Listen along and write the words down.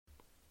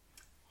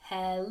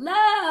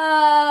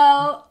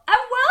Hello and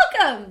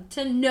welcome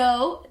to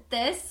Know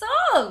This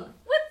Song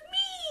with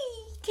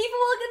me, Kiva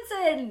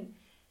Wilkinson.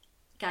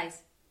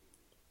 Guys,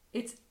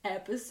 it's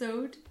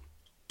episode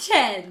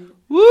 10.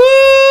 Woo!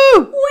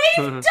 We've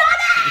done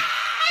it!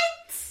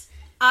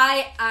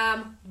 I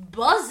am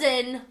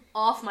buzzing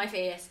off my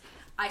face.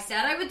 I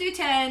said I would do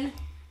 10.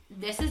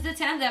 This is the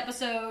 10th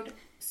episode.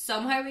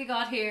 Somehow we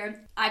got here.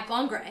 I've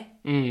gone grey.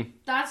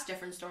 That's a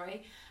different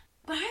story.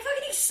 But how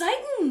fucking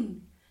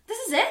exciting! This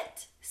is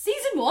it.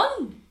 Season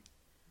 1.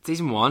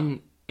 Season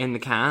 1 in the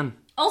can.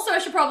 Also, I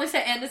should probably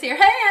say Enda's here.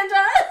 Hey,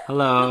 Enda!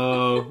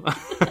 Hello.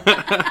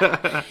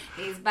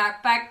 He's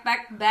back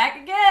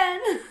again.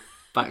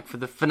 Back for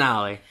the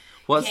finale.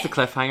 What's Yeah. the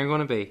cliffhanger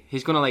going to be?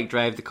 He's going to like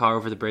drive the car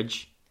over the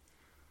bridge.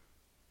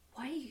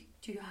 Why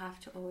do you have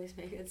to always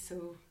make it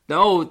so...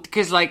 No,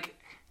 because like,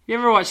 you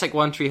ever watch like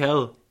One Tree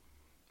Hill?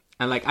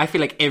 And like, I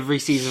feel like every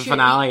season Shitty.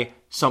 finale,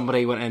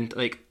 somebody went in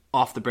like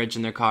off the bridge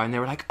in their car and they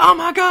were like, oh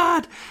my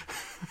god!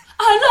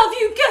 I love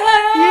you,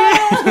 girl!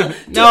 Yeah.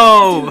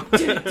 No!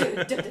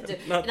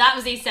 That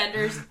was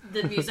EastEnders,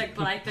 the music,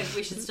 but I think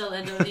we should still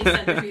end on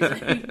EastEnders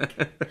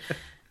music.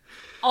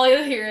 All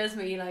you'll hear is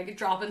me like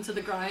dropping to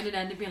the ground and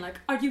ending being like,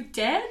 are you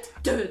dead?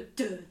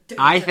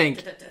 I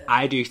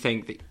do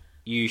think that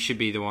you should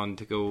be the one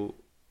to go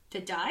To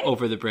die?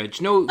 over the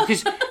bridge. No,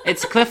 because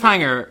it's a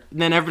cliffhanger,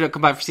 and then everybody will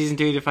come back for season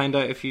 2 to find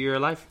out if you're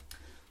alive.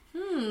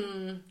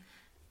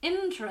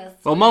 Interesting.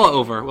 We'll mull it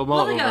over. We'll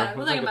mull We'll it think over. about it.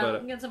 We'll think about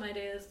it. We'll get some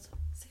ideas.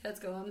 See how it's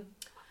going.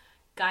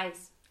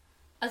 Guys,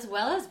 as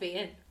well as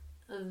being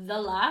the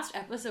last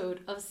episode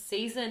of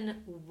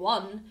season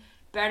 1,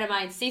 bear in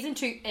mind, season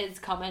 2 is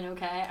coming,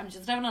 okay? I'm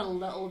just having a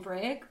little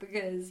break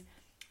because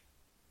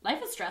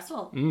life is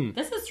stressful.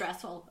 This is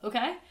stressful,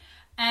 okay?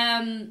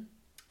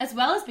 As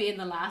well as being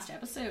the last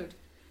episode,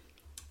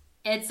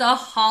 it's a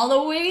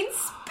Halloween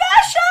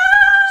special!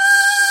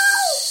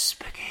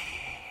 Spooky.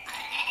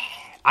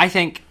 I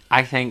think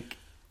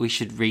we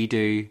should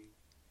redo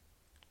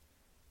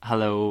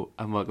Hello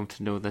and Welcome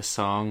to Know This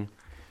Song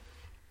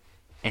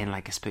in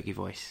like a spooky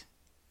voice.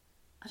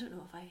 I don't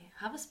know if I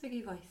have a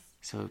spooky voice.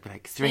 So it'd be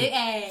like Spooky.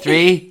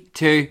 3,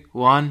 2,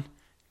 1,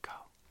 go.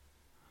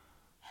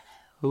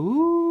 Hello.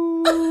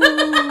 Ooh.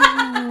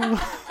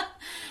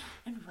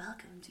 And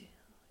welcome to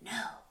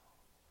Know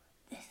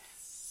This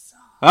Song.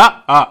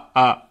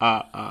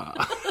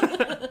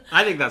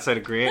 I think that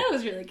sounded great. That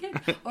was really good.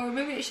 Or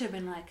maybe it should have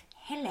been like,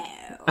 hello.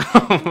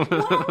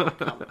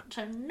 Welcome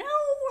to Know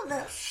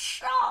This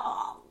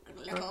Song,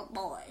 little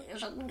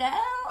boys and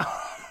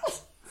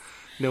girls.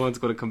 No one's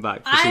going to come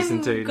back for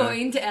season 2 I'm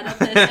going to edit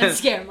this and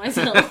scare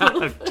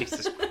myself.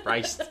 Jesus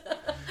Christ.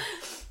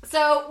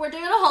 So we're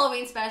doing a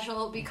Halloween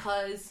special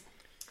because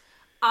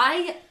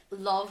I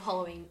love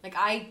Halloween. Like,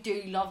 I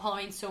do love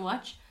Halloween so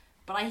much,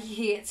 but I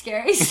hate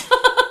scary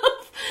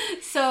stuff.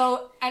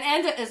 So, and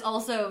Enda is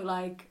also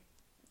like,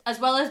 as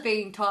well as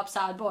being top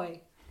sad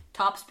boy,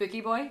 top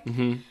spooky boy.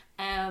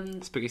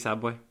 Spooky sad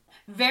boy.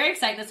 Very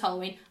excited it's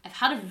Halloween. I've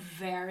had a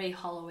very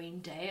Halloween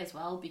day as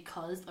well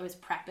because I was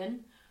prepping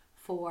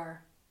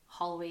for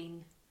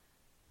Halloween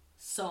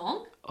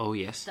song. Oh,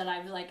 yes. That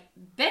I was like,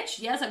 bitch,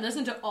 yes, I'm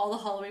listening to all the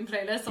Halloween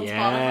playlists on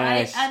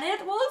Yes. Spotify, and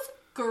it was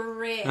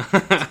great.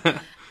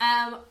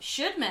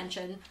 Should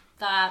mention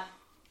that,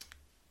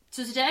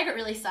 so today I got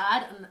really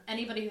sad, and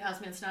anybody who has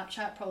me on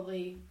Snapchat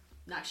probably,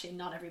 actually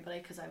not everybody,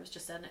 because I was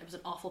just saying it was an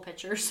awful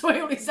picture, so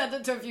I only sent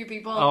it to a few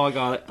people. Oh, I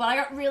got it. But I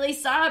got really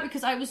sad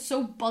because I was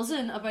so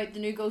buzzing about the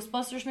new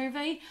Ghostbusters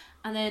movie,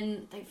 and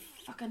then they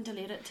fucking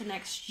delayed it to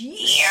next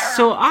year.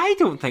 So I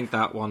don't think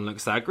that one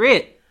looks that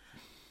great.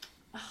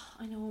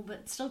 I know, but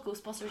it's still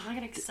Ghostbusters, and I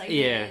get excited.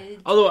 Yeah.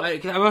 Although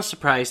I was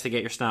surprised to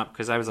get your snap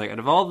because I was like, out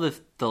of all the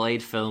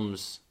delayed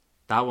films,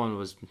 that one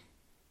was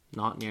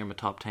not near my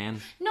top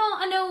 10. No,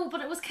 I know,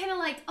 but it was kind of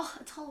like, oh,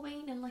 it's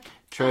Halloween, and like,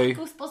 True.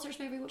 Ghostbusters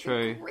movie would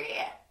True. be great.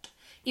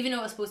 Even though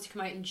it was supposed to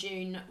come out in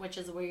June, which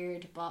is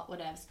weird, but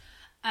whatevs.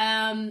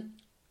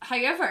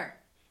 However,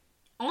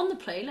 on the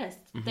playlist,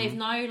 they've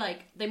now,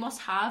 like, they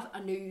must have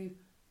a new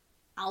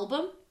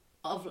album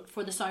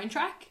for the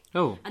soundtrack.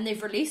 Oh. And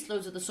they've released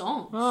loads of the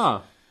songs.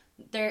 Oh.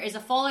 There is a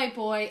Fall Out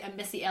Boy and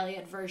Missy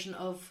Elliott version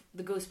of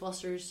the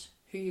Ghostbusters,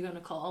 Who You Gonna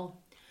Call.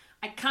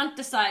 I can't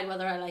decide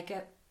whether I like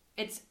it.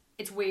 It's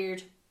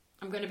weird.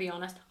 I'm going to be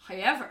honest.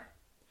 However,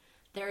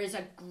 there is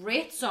a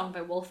great song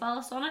by Wolf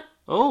Alice on it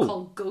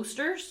called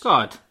Ghosters.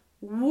 God.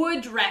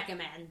 Would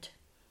recommend.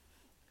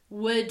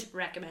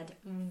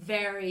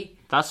 Very,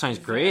 That sounds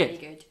very great.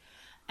 good.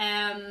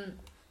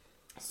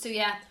 So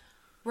yeah,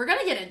 we're going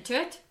to get into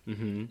it.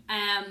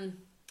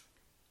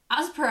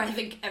 As per, I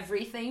think,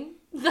 everything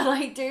that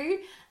I do,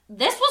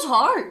 this was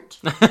hard.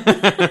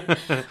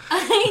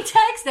 I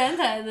texted Enda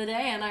the other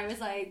day and I was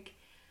like,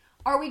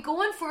 are we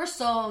going for a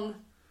song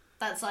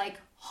that's like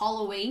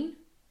Halloween?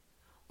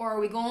 Or are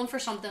we going for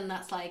something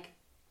that's like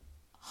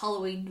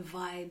Halloween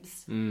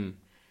vibes?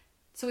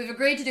 So we've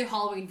agreed to do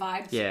Halloween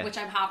vibes, which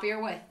I'm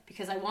happier with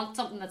because I want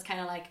something that's kind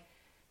of like,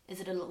 is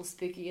it a little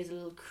spooky? Is it a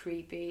little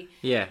creepy?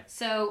 Yeah.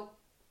 So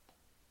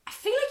I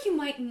feel like you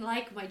mightn't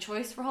like my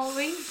choice for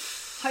Halloween.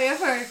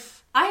 However,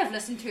 I have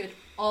listened to it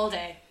all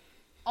day,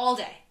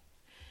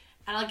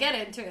 and I'll get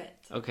into it.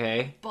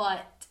 Okay.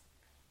 But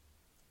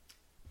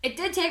it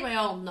did take me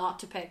all not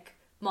to pick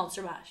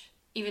Monster Mash,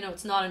 even though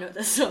it's not a note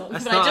this song.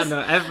 That's but not I just,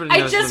 everybody I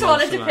knows just the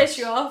wanted Monster to Mash. piss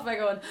you off by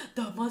going,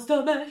 the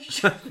Monster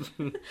Mash.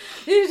 It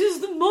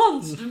is the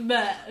Monster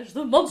Mash.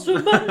 The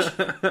Monster Mash.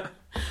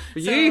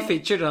 You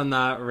featured on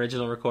that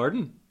original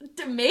recording.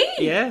 To me?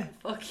 Yeah.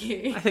 Fuck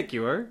you. I think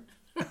you were.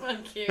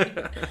 Fuck you.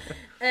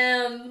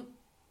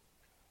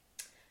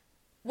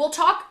 We'll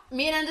talk.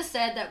 Me and Enda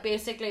said that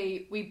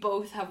basically we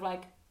both have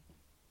like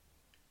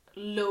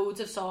loads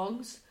of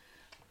songs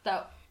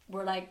that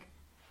were like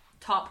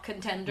top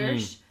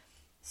contenders.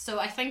 So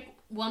I think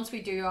once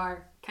we do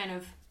our kind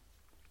of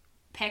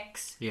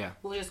picks,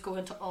 we'll just go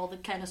into all the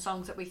kind of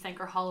songs that we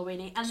think are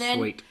Halloweeny, and then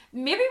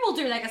maybe we'll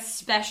do like a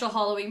special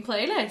Halloween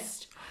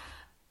playlist.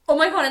 Oh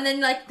my god! And then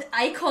like the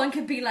icon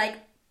could be like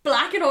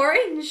black and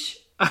orange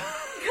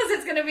because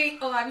it's gonna be.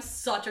 Oh, I'm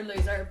such a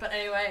loser. But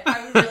anyway,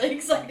 I'm really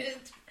excited.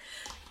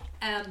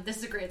 This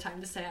is a great time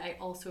to say I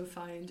also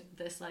found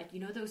this, like, you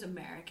know those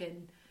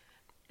American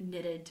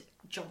knitted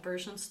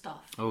jumpers and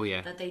stuff. Oh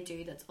yeah. That they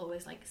do. That's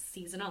always like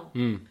seasonal.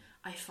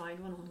 I found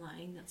one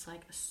online that's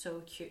like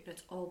so cute.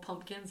 It's all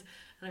pumpkins,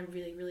 and I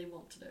really, really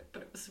wanted it,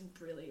 but it was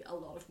really a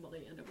lot of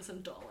money, and it was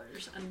in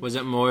dollars. And was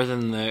it more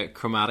than the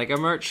Chromatica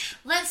merch?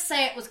 let's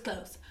say it was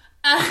close.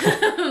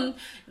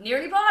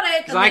 Nearly bought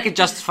it. Because I could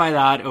justify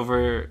that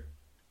over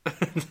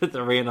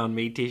the Rain on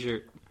Me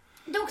t-shirt.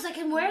 No, because I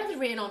can wear the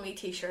Rain on Me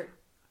t-shirt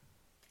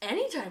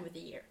any time of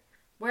the year.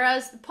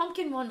 Whereas the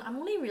pumpkin one, I'm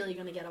only really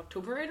going to get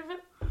October out of it.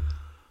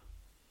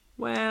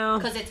 Well,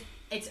 because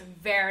it's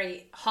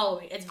very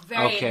Halloween. It's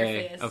very in your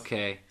face.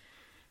 Okay.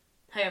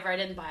 However, I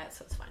didn't buy it,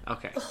 so it's fine.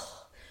 Okay. Ugh.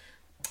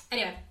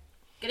 Anyway,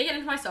 gonna get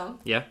into my song.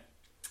 Yeah.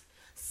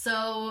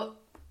 So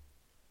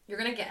you're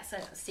gonna guess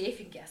it. See if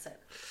you can guess it.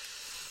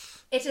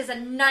 It is a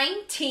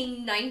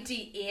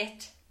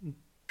 1998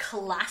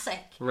 classic.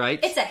 Right.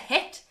 It's a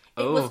hit.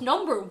 It was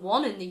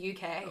 #1 in the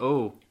UK.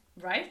 Oh.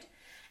 Right.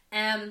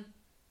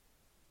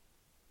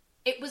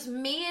 It was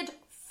made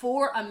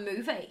for a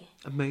movie.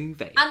 A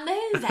movie.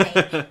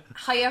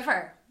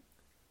 However,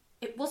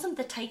 it wasn't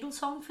the title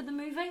song for the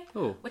movie.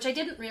 Oh. Which I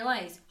didn't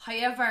realise.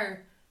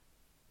 However,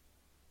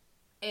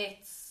 it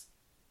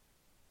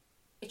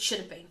should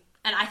have been.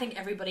 And I think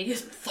everybody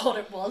thought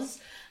it was.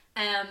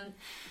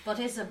 But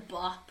it's a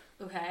bop,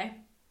 okay?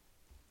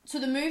 So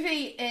the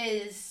movie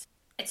it's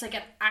like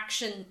an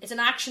action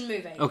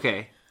movie.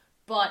 Okay.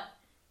 But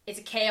it's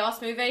a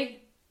chaos movie.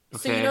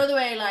 So Okay. you know the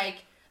way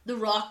like The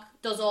Rock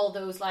does all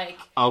those like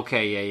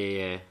Okay,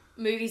 yeah.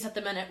 movies at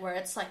the minute where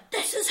it's like,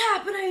 this is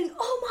happening,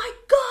 oh my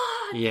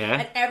god, Yeah.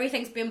 and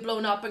everything's been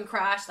blown up and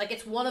crashed. Like,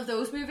 it's one of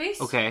those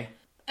movies. Okay.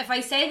 If I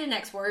say the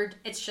next word,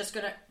 it's just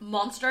gonna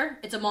monster.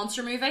 It's a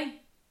monster movie.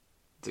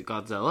 Is it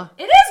Godzilla?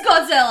 It is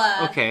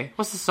Godzilla. Okay.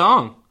 What's the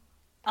song?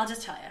 I'll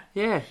just tell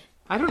you. Yeah.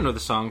 I don't know the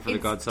song for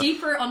It's the Godzilla.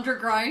 Deeper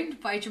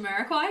Underground by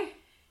Jamiroquai.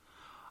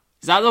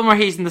 Is that the one where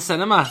he's in the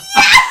cinema?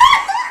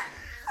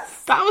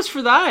 That was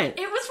for that.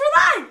 It was for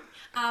that.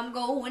 I'm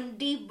going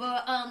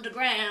deeper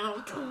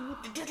underground.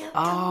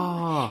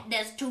 Oh.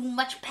 There's too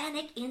much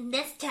panic in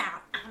this town.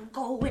 I'm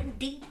going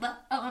deeper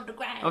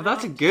underground. Oh,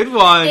 that's a good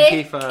one,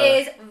 It Kifa.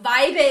 is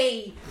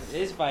vibey.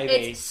 It is vibey.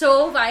 It's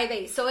so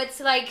vibey. So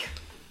it's like,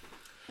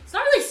 it's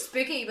not really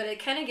spooky, but it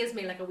kind of gives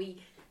me like a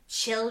wee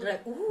chill.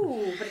 Like,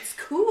 ooh, but it's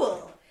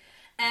cool.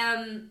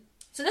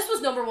 So this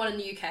was #1 in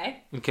the UK.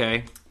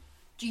 Okay.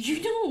 Do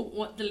you know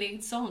what the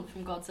lead song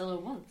from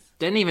Godzilla was?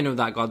 Didn't even know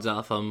that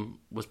Godzilla film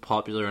was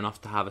popular enough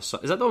to have a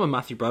song. Is that the one with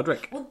Matthew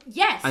Broderick? Well,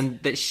 yes. And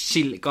that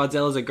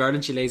Godzilla's a girl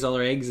and she lays all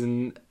her eggs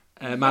in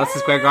Madison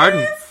Square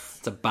Garden.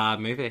 It's a bad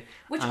movie.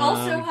 Which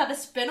also had a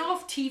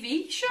spin-off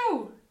TV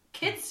show.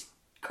 Kids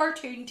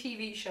cartoon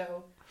TV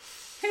show.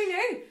 Who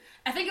knew?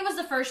 I think it was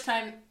the first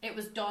time it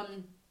was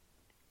done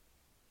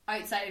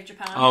outside of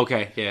Japan.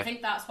 Okay, yeah. I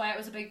think that's why it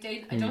was a big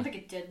deal. I don't think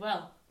it did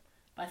well.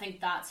 But I think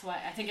that's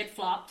why. I think it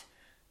flopped.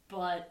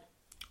 But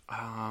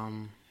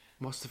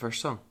what's the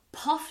first song?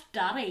 Puff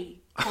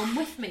Daddy, Come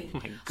With Me. Oh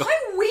my God.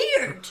 How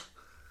weird!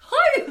 How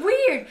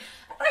weird!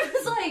 I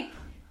was like,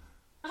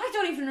 I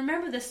don't even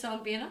remember this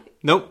song being out.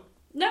 Nope.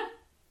 No,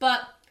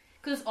 but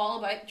because it's all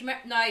about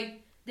now.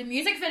 The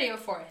music video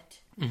for it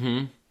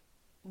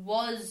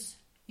was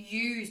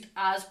used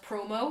as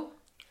promo.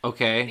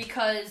 Okay.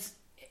 Because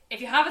if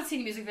you haven't seen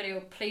the music video,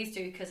 please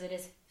do, because it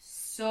is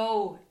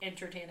so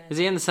entertaining. Is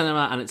he in the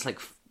cinema and it's like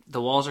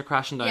the walls are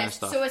crashing down and Yes,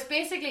 stuff? so it's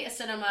basically a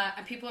cinema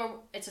and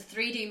it's a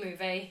 3D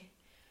movie,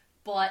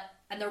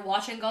 and they're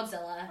watching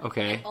Godzilla.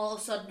 Okay. And all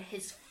of a sudden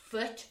his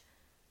foot,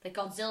 like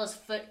Godzilla's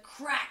foot,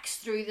 cracks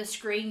through the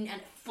screen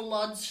and it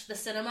floods the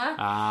cinema.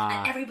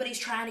 And everybody's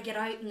trying to get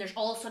out and there's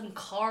all of a sudden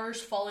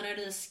cars falling out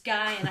of the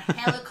sky and a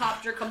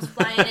helicopter comes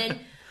flying in.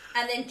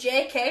 And then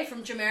JK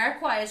from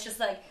Jamiroquai is just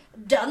like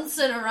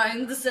dancing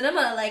around the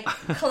cinema, like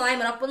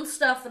climbing up on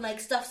stuff, and like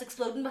stuff's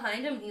exploding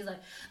behind him. And he's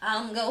like,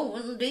 I'm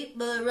going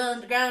deeper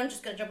underground,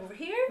 just gonna jump over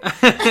here.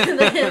 And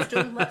there's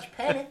too much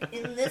panic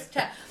in this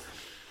town.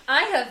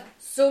 I have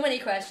so many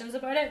questions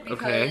about it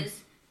because, Okay.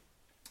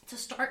 to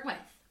start with,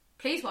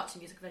 please watch the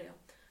music video.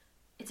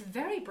 It's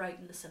very bright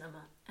in the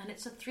cinema, and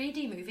it's a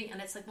 3D movie,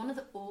 and it's like one of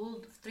the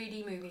old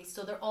 3D movies.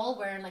 So they're all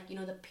wearing like, you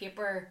know, the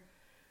paper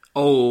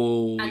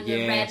Oh, and yes.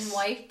 the red and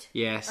white,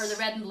 Yes. or the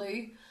red and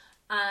blue,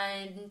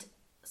 and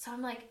so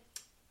I'm like,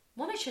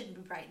 one, it shouldn't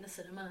be bright in the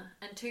cinema,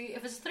 and two,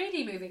 if it's a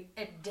 3D movie,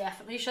 it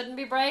definitely shouldn't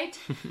be bright.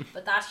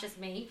 But that's just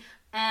me.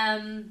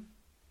 What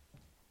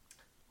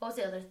was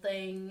the other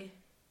thing?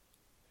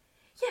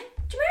 Yeah,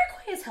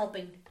 Jamiroquai is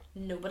helping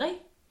nobody.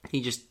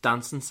 He just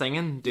dance and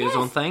singing, do his Yes.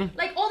 own thing.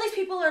 Like, all these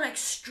people are like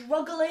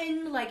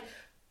struggling, like,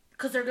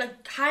 because they're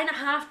like kind of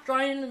half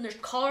drowning, and there's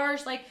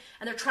cars, like,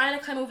 and they're trying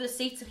to climb over the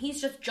seats, and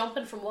he's just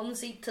jumping from one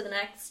seat to the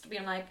next,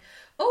 being like,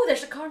 oh,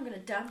 there's a car, I'm gonna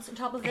dance on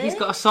top of this. He's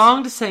got a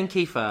song to sing,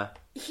 Kiefer.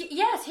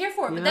 Yes, here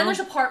for it. But You then know? there's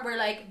a part where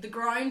like the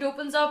ground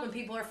opens up and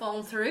people are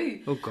falling through.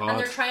 Oh, God. And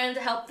they're trying to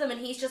help them,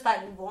 and he's just like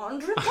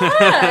wandering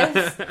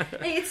past. Like,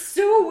 it's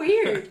so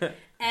weird.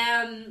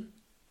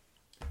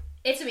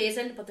 It's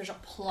amazing, but there's a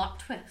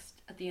plot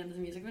twist at the end of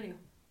the music video.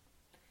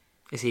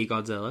 Is he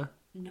Godzilla?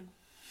 No.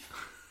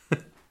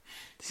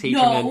 Does he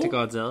No. turn into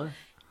Godzilla?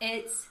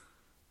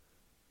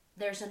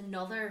 There's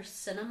another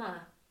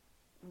cinema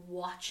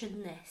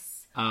watching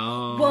this.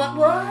 Oh.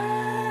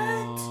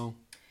 What?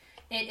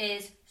 It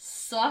is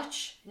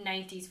such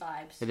 90s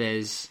vibes. It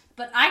is.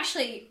 But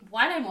actually,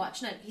 while I'm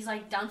watching it, he's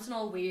like dancing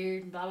all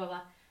weird and blah blah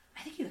blah.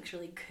 I think he looks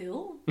really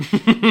cool.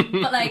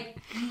 But like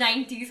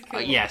 90s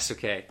cool. Yes,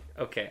 okay.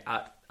 Okay,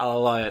 I'll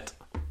allow it.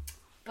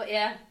 But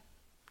yeah,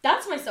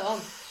 that's my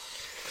song.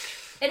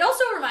 It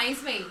also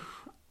reminds me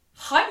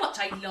how much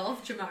I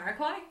love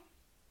Jamiroquai.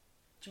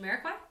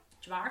 Jamiroquai?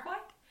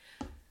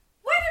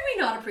 Why did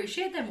we not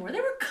appreciate them more?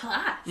 They were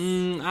class. I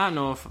don't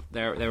know if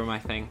they were my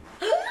thing.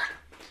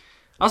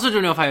 I also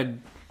don't know if I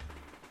would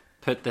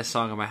put this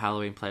song on my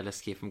Halloween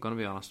playlist, Keith, I'm going to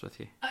be honest with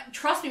you.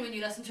 Trust me, when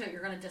you listen to it,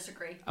 you're going to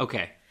disagree.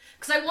 Okay.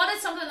 Because I wanted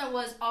something that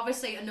was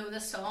obviously a know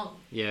this song.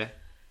 Yeah.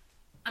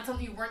 And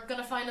something you weren't going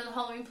to find on the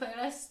Halloween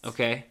playlist.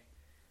 Okay.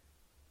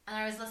 And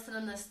I was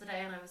listening to this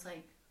today and I was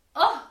like,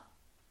 oh,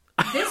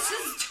 this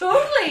is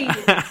totally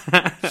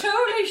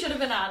should have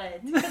been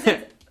added. Because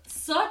it's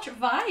such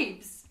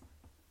vibes.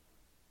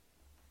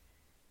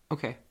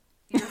 Okay.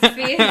 Your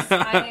face,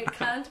 I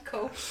can't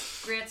cope.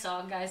 Great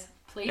song, guys.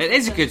 Please. It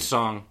is a listen. good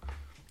song.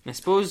 I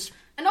suppose.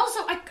 And also,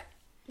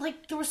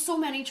 there were so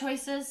many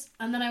choices,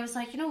 and then I was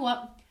like, you know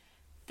what?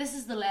 This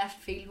is the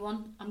left field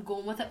one. I'm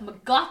going with it. My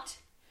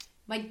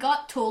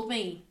gut told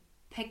me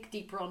pick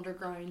Deeper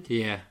Underground.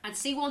 Yeah. And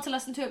see, want to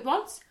listen to it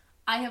once?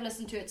 I have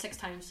listened to it 6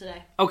 times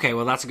today. Okay,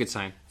 well, that's a good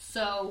sign.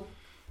 So,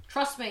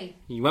 trust me.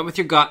 You went with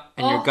your gut,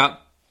 and your Oh.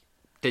 gut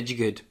did you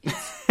good.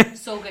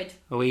 So good.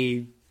 A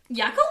wee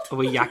Yakult? yakult. What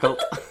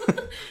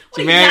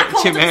a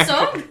Yakult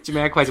song?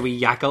 Jamiroquai's a wee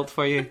yakult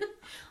for you.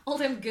 All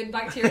them good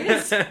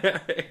bacteria.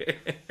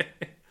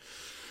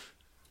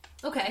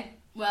 Okay,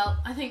 well,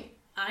 I think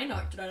I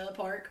knocked it out of the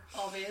park,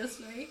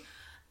 obviously.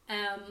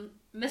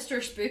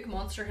 Mr. Spook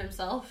Monster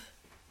himself.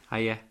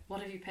 Hiya.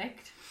 What have you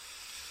picked?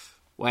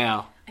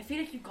 Well. I feel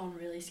like you've gone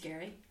really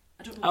scary.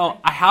 I don't know Oh, why.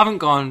 I haven't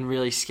gone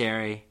really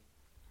scary.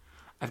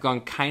 I've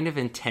gone kind of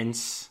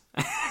intense.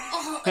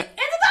 Oh, and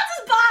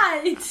that's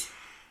bad!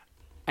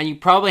 And you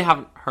probably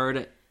haven't heard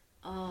it,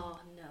 Oh,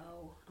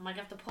 no. I might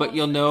have to pause. but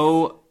you'll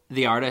know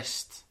the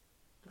artist.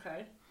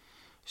 Okay.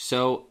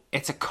 So,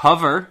 it's a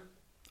cover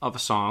of a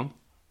song.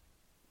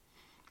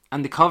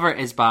 And the cover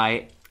is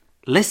by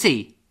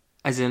Lissy.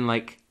 As in,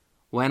 like,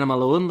 When I'm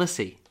Alone,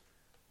 Lissy.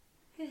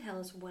 Who the hell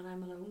is When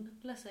I'm Alone?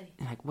 Let's see.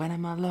 Like, when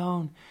I'm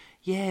alone,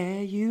 yeah,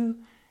 you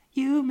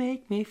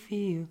make me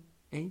feel,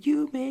 and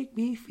you make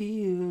me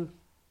feel.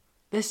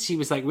 She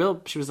was like,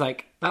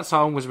 that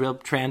song was real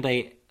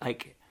trendy,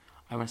 like,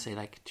 I want to say,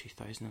 like,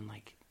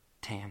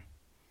 2010.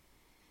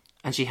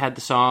 And she had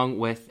the song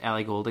with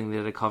Ellie Goulding, they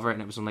did a cover,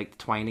 and it was on, like,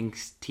 the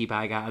Twinings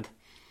teabag ad.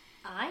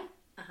 I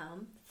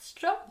am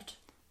stumped.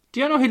 Do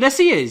you know who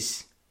Lissy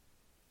is?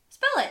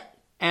 Spell it.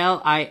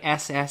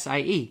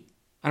 Lissie.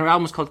 And her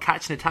album's called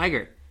Catching a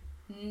Tiger.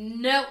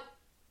 No.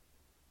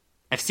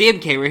 If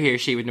CMK were here,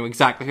 she would know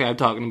exactly who I'm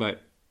talking about.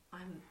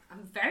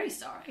 I'm very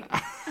sorry.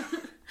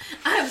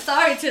 I'm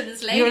sorry to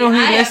this lady. You don't know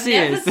who I Lissy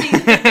have is. never seen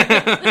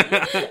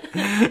her.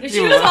 If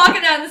she was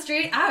walking down the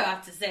street, I would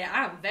have to say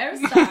I'm very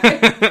sorry.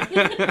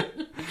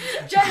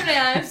 Generally,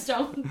 I am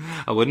stoned.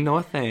 I wouldn't know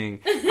a thing.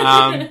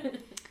 Well,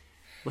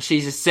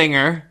 she's a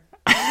singer.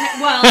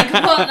 Well, I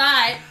could put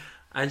that.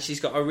 And she's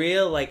got a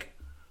real, like,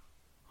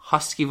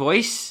 husky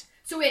voice.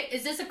 So wait,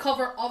 is this a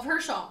cover of her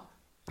song?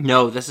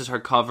 No, this is her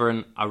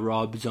covering a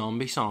Rob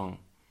Zombie song.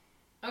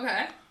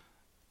 Okay.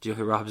 Do you know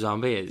who Rob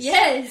Zombie is?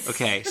 Yes.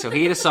 Okay, so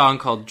he had a song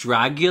called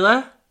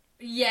Dragula.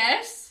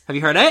 Yes. Have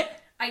you heard it?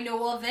 I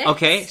know of it.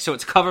 Okay, so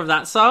it's a cover of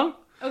that song.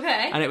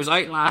 Okay. And it was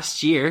out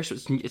last year, so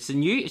it's a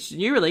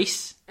new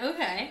release.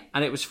 Okay.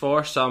 And it was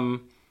for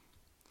some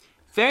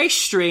very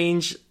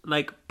strange,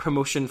 like,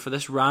 promotion for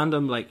this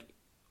random, like,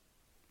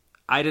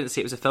 I didn't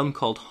see it was a film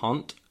called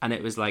Haunt, and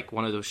it was like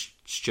one of those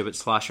stupid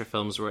slasher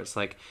films where it's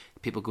like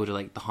people go to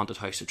like the haunted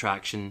house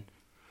attraction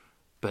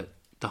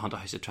The Haunted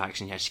House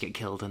attraction. Yeah, she get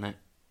killed in it.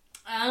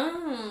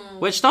 Oh.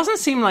 Which doesn't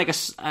seem like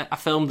a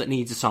film that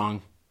needs a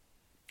song.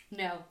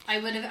 No,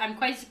 I'm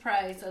quite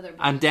surprised other.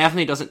 And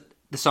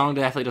the song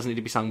definitely doesn't need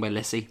to be sung by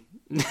Lissy.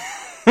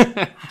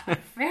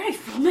 Very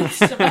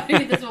flummoxed about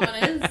who this woman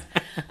is.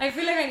 I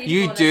feel like I need to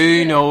You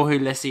do know who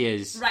Lissy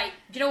is. Right.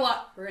 Do you know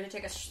what? We're going to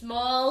take a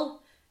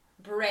small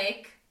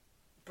break.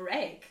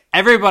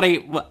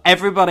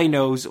 Everybody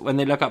knows when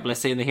they look up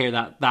Lissy and they hear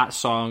that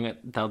song,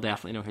 they'll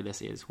definitely know who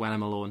Lissy is. When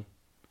I'm Alone.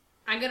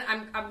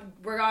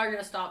 We're all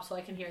gonna stop so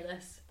I can hear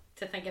this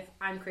to think if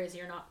I'm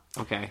crazy or not.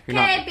 Okay. Be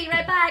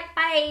right back.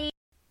 Bye.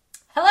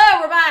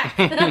 Hello, we're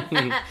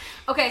back.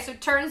 Okay, so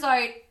it turns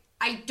out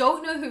I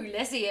don't know who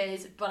Lissy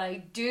is, but I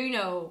do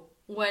know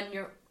when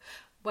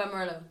we're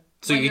alone.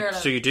 So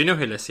you do know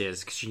who Lissy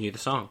is because you knew the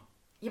song.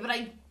 Yeah, but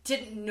I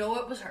didn't know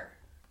it was her.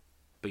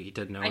 But you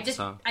did know the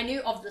song. I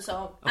knew of the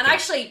song. Okay. And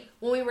actually,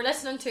 when we were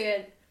listening to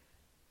it,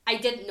 I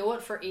didn't know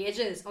it for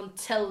ages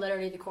until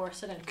literally the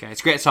chorus hit in. Okay,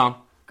 it's a great song.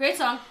 Great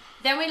song.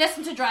 Then we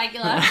listened to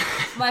Dragula.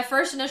 My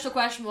first initial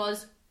question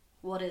was,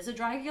 what is a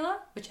Dragula?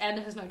 Which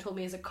Enda has now told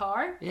me is a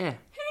car. Yeah.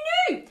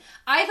 Who knew?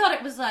 I thought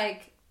it was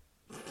like...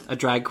 a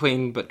drag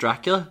queen, but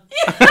Dracula?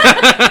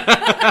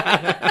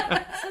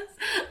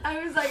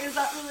 I was like, is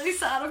that really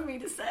sad of me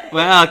to say?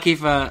 Well,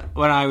 Kiefer,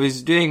 when I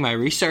was doing my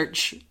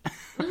research,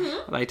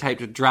 I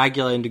typed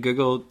Dragula into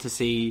Google to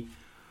see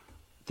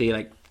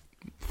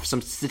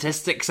some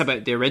statistics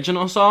about the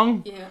original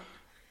song. Yeah.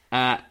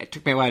 It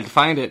took me a while to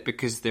find it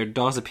because there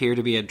does appear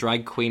to be a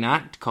drag queen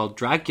act called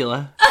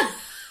Dragula.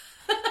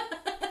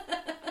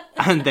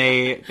 And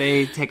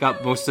they take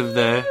up most of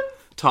the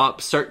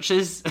top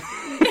searches.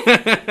 Because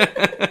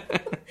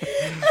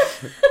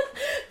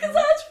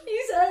that's what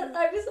you said.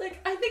 I was like,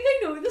 I think I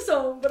know the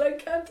song, but I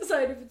can't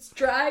decide if it's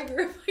drag or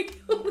if I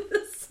know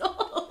the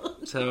song.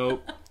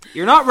 So,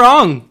 you're not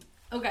wrong.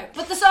 Okay,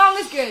 but the song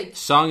is good.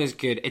 Song is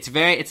good. It's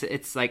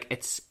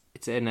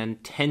an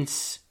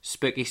intense,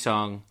 spooky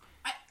song.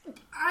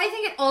 I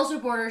think it also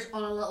borders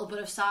on a little bit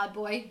of Sad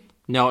Boy.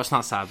 No, it's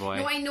not Sad Boy.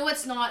 No, I know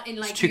it's not in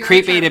like it's too your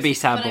creepy terms, to be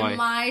Sad but Boy. in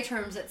my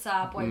terms, it's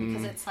Sad Boy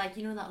because it's like,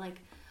 you know, that like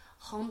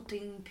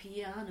haunting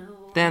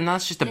piano. Then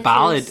that's just a little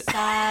ballad.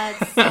 Sad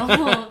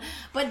song.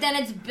 But then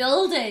it's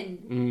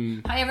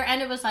building. However,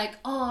 and it was like,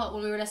 oh,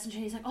 when we were listening to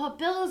it, he's like, oh, it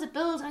builds. And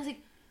I was like,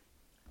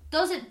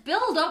 does it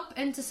build up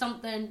into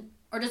something?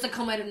 Or does it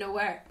come out of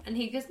nowhere? And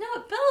he goes, no,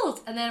 it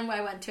builds. And then when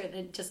I went to it,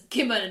 it just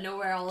came out of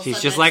nowhere all of a sudden.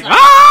 She's just like,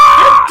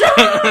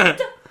 ah!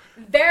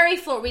 Very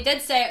we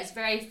did say it was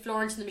very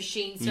Florence and the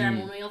Machine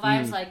ceremonial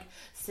vibes, like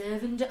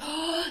Seven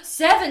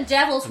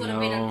Devils would have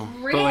been a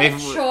great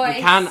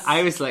choice.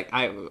 I was like,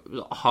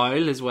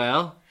 Howl as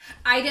well.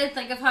 I did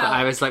think of Howl. But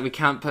I was like, we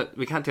can't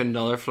do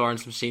another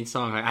Florence and the Machine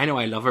song. Like, I know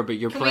I love her, but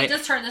can we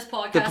just turn this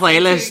podcast? The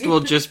playlist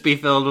will just be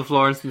filled with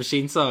Florence and the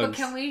Machine songs. But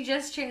can we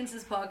just change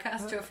this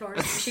podcast to a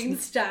Florence and the Machine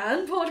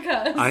stan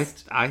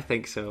podcast? I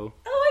think so.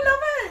 Oh, I love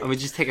it. And we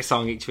just take a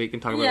song each week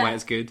and talk about why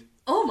it's good.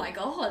 Oh my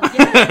god,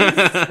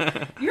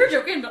 yes. You're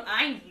joking, but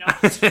I'm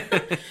not.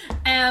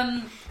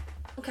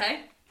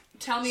 Okay.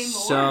 Tell me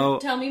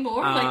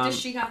more. Like, does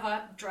she have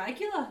a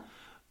Dragula?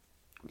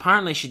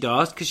 Apparently she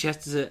does, because she has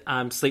to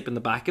sleep in the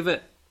back of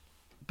it.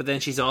 But then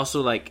she's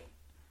also, like,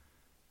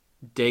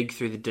 dig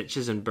through the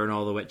ditches and burn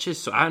all the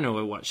witches. So I don't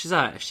know what she's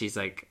at. If she's,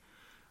 like,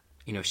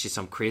 you know, if she's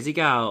some crazy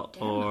gal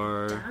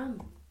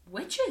Damn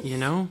witches. You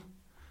know?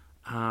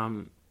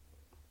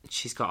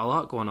 She's got a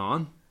lot going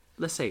on.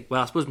 Let's see.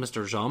 Well, I suppose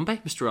Mr.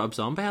 Rob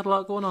Zombie had a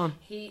lot going on.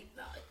 He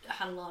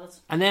had a lot of...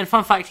 And then,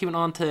 fun fact, he went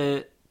on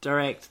to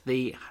direct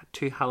the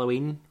 2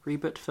 Halloween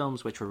reboot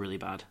films, which were really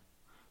bad.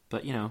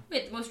 But, you know...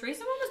 Wait, the most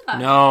recent one was bad?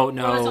 No.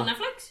 Oh, it's on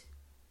Netflix?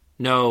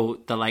 No,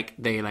 they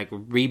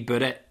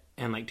reboot it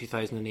in,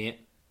 2008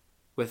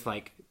 with,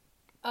 They,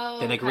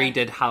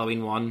 redid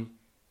Halloween 1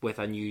 with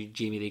a new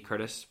Jamie Lee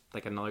Curtis,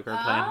 another girl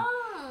playing.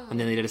 And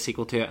then they did a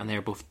sequel to it, and they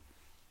were both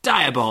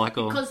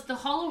diabolical. Because the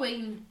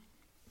Halloween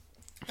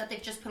that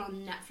they've just put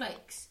on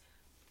Netflix,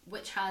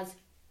 which has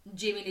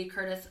Jamie Lee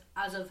Curtis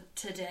as of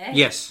today,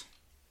 yes,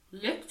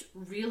 looked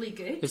really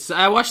good.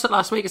 I watched it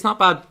last week. It's not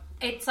bad.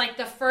 It's like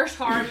the first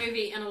horror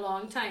movie in a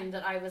long time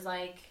that I was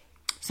like...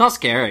 It's not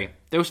scary.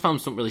 Those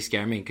films don't really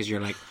scare me because you're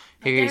like,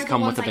 here he's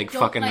come with a big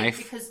fucking knife.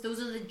 Because those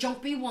are the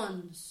jumpy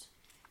ones.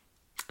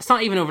 It's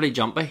not even overly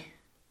jumpy.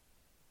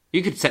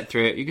 You could sit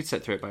through it. You could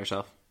sit through it by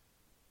yourself.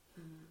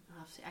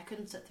 I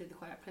couldn't sit through The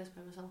Quiet Place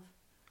by myself.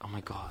 Oh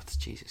my god,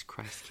 Jesus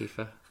Christ,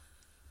 Kiefer.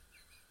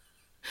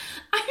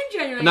 I'm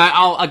genuinely...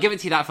 Now, I'll give it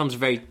to you, that film's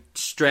very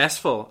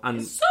stressful.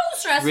 And it's so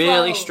stressful.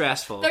 Really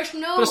stressful. There's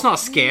no... But it's not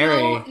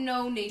scary.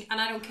 No need, and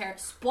I don't care.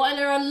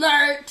 Spoiler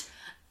alert!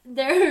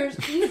 There's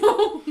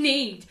no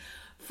need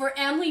for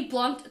Emily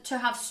Blunt to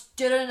have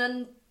stood in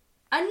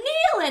a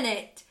nail in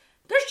it.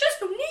 There's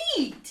just no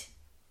need.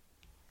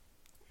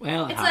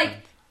 Well, it's like,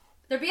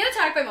 they're being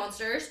attacked by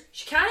monsters.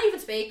 She can't even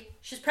speak.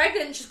 She's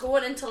pregnant and she's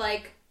going into,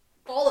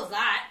 all of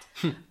that.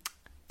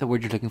 The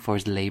word you're looking for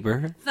is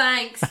labour.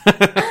 Thanks.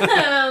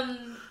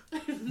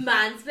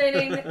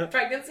 Mansplaining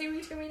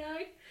pregnancy to me now.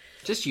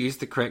 Just use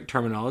the correct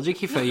terminology,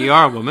 Kifa. You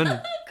are a woman.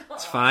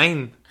 It's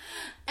fine.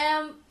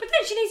 But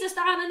then she needs to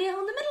stand a nail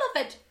in the middle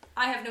of it.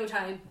 I have no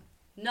time.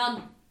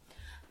 None.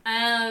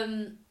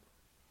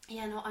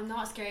 Yeah, no, I'm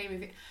not a scary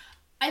movie.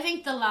 I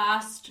think the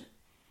last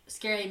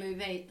scary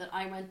movie that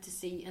I went to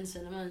see in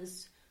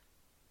cinemas,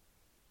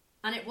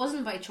 and it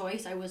wasn't by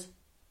choice, I was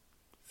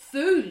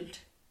fooled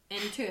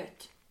into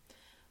it,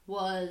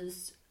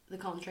 was The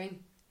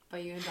Conjuring by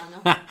you and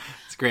Daniel.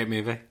 It's a great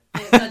movie.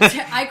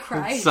 I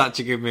cried. It's such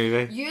a good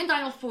movie. You and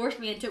Daniel forced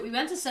me into it. We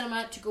went to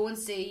cinema to go and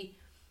see,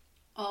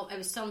 it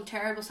was some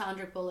terrible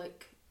Sandra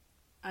Bullock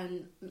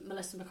and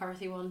Melissa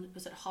McCarthy one.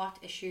 Was it Hot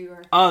Issue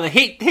or... Oh, The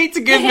Heat. Heat's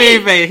a good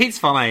movie. The Heat's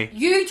funny.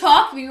 You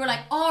talked to me. You were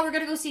like, oh, we're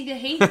going to go see The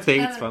Heat. The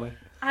Heat's funny.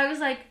 I was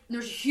like,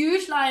 there's a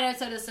huge line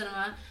outside the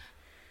cinema.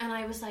 And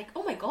I was like,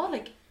 oh my god,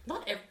 like,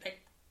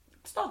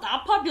 it's not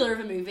that popular of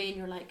a movie. And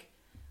you're like,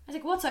 I was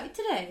like, what's out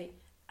today?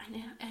 And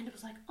it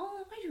was like,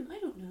 oh, I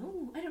don't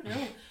know.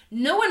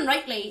 Knowing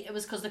rightly, it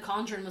was because The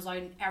Conjuring was out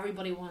and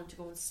everybody wanted to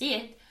go and see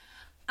it.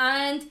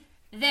 And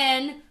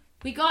then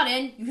we got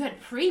in. You had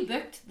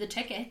pre-booked the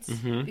tickets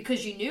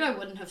because you knew I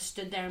wouldn't have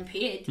stood there and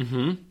paid.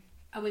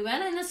 And we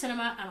went in the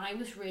cinema and I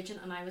was raging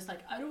and I was like,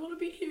 I don't want to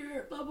be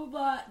here, blah, blah,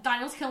 blah.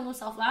 Daniel's killing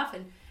himself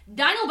laughing.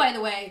 Daniel, by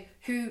the way,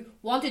 who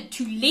wanted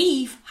to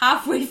leave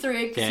halfway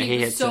through because he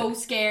was so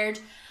scared.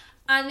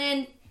 And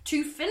then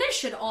to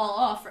finish it all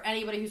off, for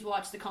anybody who's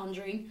watched The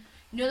Conjuring,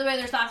 you know the way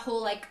there's that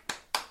whole, like,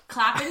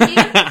 clapping game?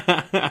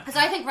 Because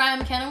I think Ryan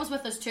McKenna was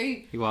with us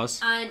too. He was.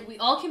 And we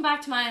all came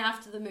back to mine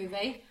after the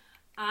movie.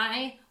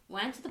 I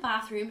went to the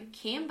bathroom,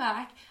 came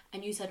back,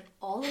 and you said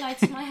all the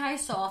lights in my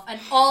house off, and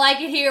all I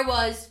could hear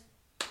was...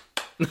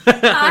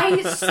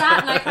 I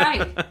sat and I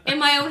cried in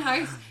my own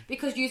house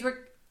because you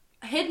were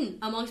hidden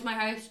amongst my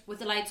house with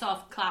the lights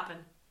off, clapping.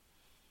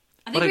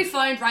 I think we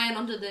found Ryan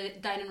under the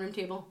dining room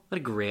table. What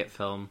a great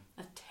film.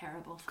 A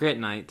terrible film. Great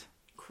night.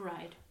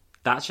 Cried.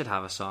 That should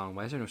have a song.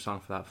 Why is there no song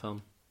for that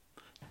film?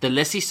 The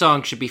Lissy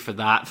song should be for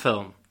that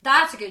film.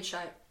 That's a good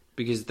shout.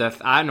 Because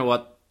I don't know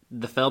what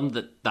the film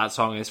that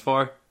song is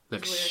for.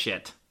 Looks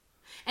shit.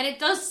 And it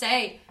does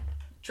say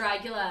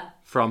Dracula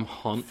from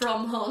Hunt.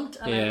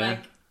 And I'm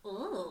like,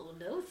 oh,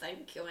 no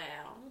thank you,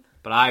 Al.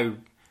 But I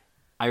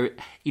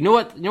you know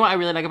what I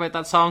really like about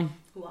that song?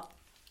 What?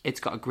 It's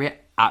got a great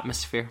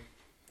atmosphere.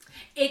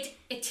 It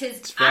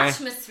is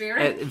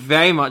atmospheric. It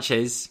very much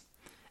is.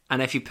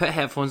 And if you put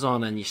headphones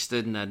on and you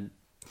stood in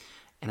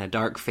a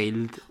dark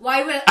field...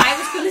 I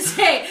was going to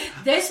say,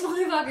 this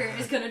motherfucker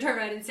is going to turn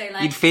around and say,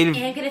 like, I'm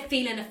going to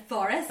feel in a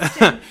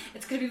forest and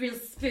it's going to be real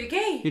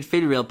spooky. You'd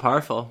feel real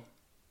powerful.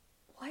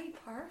 Why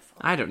powerful?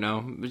 I don't know.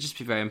 It would just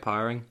be very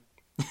empowering.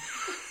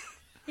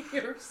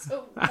 You're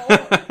so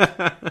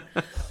bored.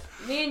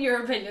 Me and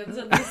your opinions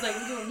on these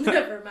things will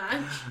never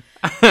match.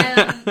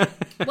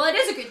 Well, it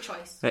is a good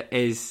choice. It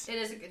is. It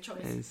is a good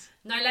choice.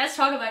 Now let's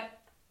talk about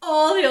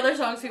all the other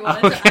songs we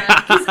wanted to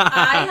add. Because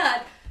I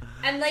had...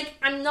 And, like,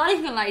 I'm not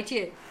even going to lie to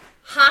you.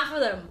 Half of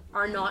them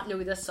are not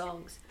know this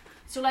songs.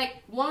 So,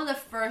 like, one of the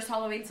first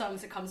Halloween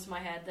songs that comes to my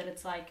head that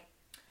it's, like,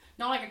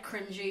 not like a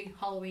cringy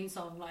Halloween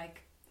song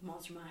like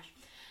Monster Mash,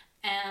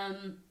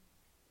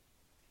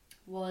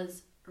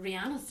 was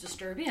Rihanna's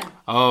Disturbia.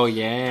 Oh,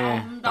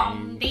 yeah.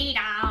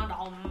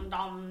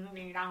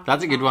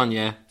 That's a good one,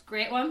 yeah. It's a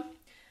great one.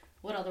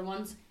 What other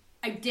ones?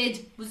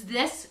 Was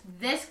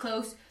this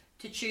close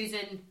to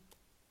choosing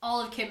all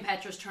of Kim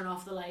Petras' Turn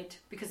Off the Light.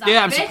 Because that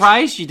I'm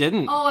surprised you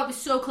didn't. Oh, it was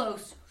so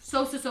close.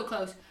 So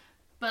close.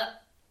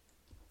 But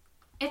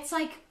it's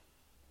like...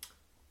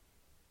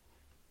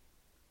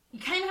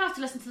 You kind of have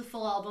to listen to the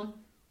full album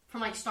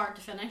from like start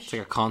to finish. It's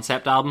like a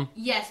concept album?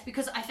 Yes,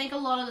 because I think a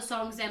lot of the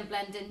songs then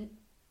blend in.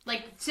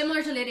 Like,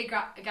 similar to Lady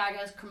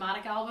Gaga's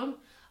Chromatic album,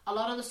 a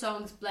lot of the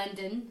songs blend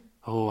in.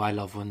 Oh, I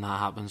love when that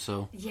happens,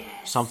 so...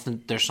 Yes.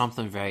 There's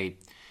something very,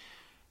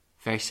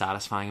 very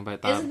satisfying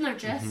about that. Isn't there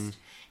just... Mm-hmm.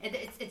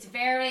 It's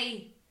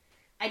very...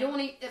 I don't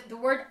want to... The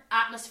word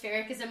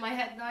atmospheric is in my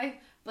head now,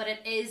 but it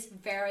is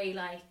very,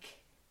 like...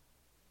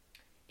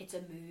 It's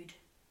a mood.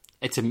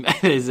 It's a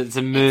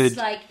mood. It's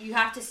like, you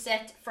have to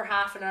sit for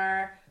half an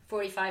hour,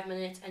 45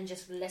 minutes, and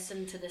just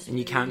listen to this and mood.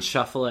 You can't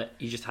shuffle it.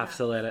 You just have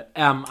to let it...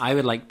 I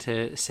would like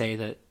to say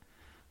that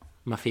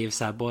my fave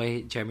sad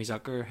boy, Jeremy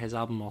Zucker, his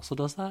album also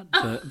does that.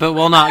 But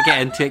we'll not get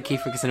into it,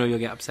 Kiefer, because I know you'll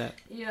get upset.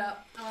 Yeah.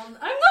 I'm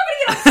not going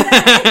to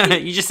get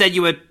upset. You just said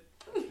you would.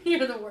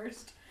 You're the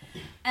worst.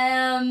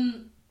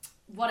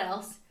 What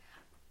else?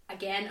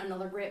 Again,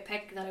 another great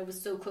pick that I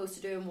was so close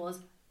to doing was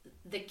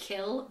The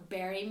Kill,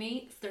 Bury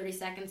Me, 30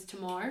 Seconds to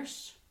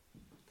Mars.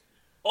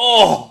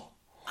 Oh!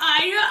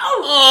 I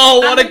know! Oh,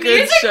 what a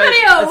good show!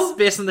 Video. It's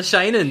based on The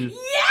Shining.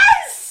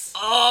 Yes!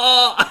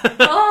 Oh!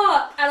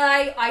 And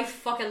I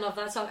fucking love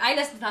that song. I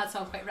listen to that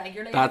song quite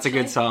regularly. That's actually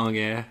a good song,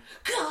 yeah.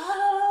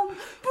 Come,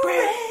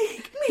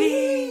 break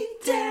me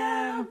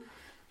down.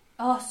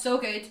 Oh, so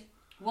good.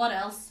 What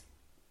else?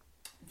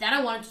 Then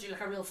I wanted to do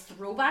like a real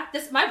throwback.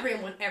 My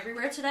brain went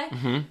everywhere today.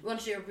 Mm-hmm. We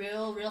wanted to do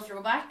a real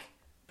throwback.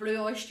 Blue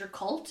Oyster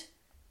Cult,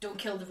 Don't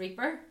Kill the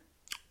Reaper.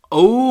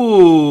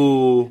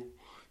 Oh!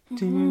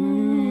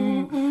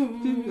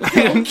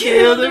 Don't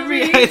kill the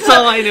reef. That's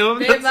all I know.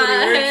 In That's my the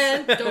words.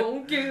 head,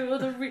 don't kill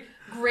the reef.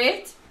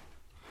 Great.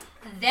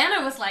 Then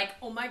I was like,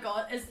 oh my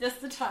god, is this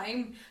the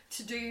time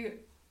to do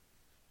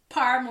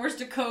Paramore's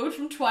Decode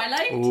from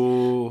Twilight?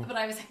 Oh, But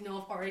I was like,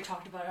 no, I've already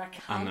talked about it. I I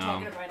can't know.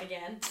 talk about it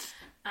again.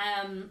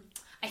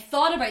 I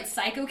thought about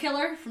Psycho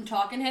Killer from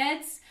Talking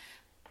Heads.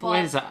 But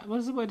what is that?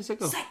 Where does it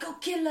go? Psycho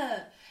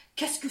Killer,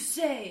 qu'est-ce que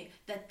c'est?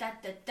 Da da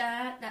da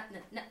da, na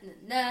na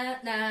na na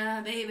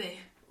na, baby.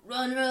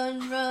 Run,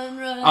 run, run,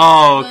 run.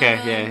 Oh, okay,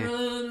 run, yeah.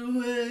 Run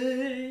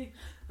away.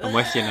 I'm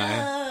with you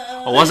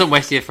now. I wasn't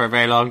with you for a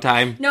very long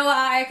time. No,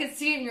 I could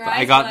see it in your But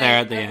eyes. I got but there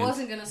at the I end.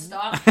 wasn't going to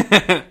stop.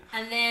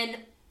 And then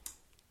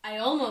I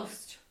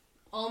almost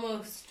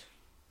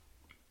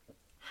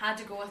had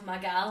to go with my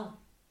gal,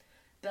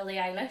 Billie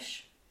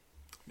Eilish.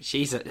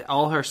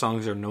 All her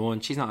songs are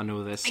known. She's not a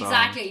know this song.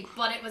 Exactly,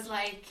 but it was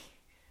like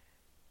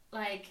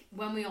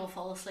When We All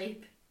Fall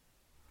Asleep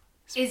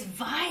is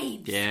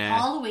vibes. Yeah.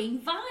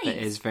 Halloween vibes. It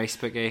is very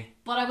spooky.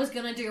 But I was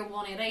going to do a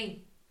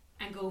 180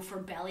 and go for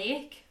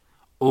Bellyache.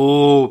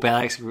 Oh,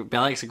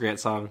 Bellyache's a great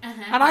song.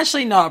 And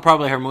actually not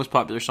probably her most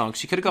popular song.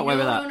 She could have got away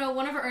with that. No,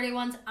 one of her early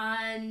ones,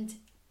 and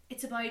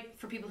it's about,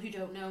 for people who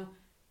don't know,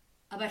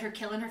 about her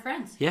killing her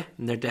friends. Yeah,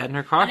 and they're dead in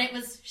her car. And it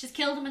was, she's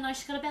killed them and now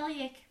she's got a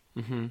bellyache.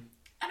 Mm-hmm.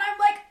 And I'm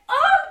like,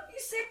 oh, you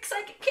sick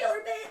psychic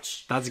killer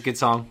bitch. That's a good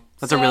song.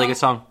 That's a really good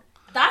song.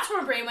 That's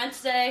where my brain went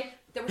today.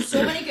 There were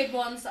so many good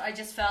ones that I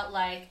just felt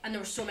like, and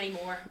there were so many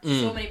more.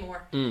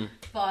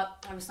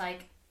 But I was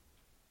like,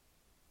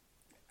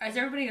 is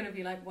everybody going to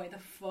be like, why the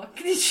fuck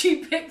did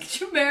she pick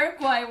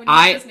Jamiroquai when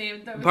you just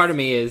named those? Part of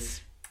me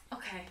is...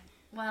 Okay,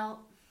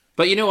 well...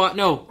 But you know what?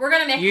 No. We're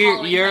going to make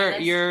Halloween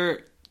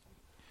playlist.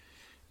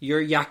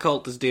 Your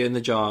Yakult is doing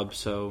the job,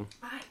 so...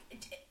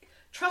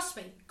 Trust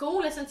me, go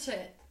listen to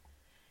it.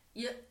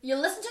 You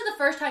listen to it the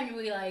first time,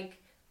 you'll be like,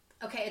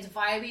 okay, it's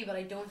vibey, but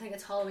I don't think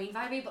it's Halloween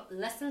vibey, but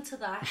listen to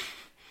that.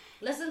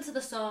 Listen to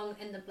the song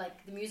in the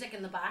music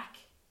in the back.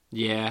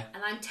 Yeah.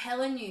 And I'm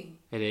telling you,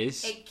 it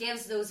is. It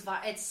gives those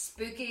vibes. It's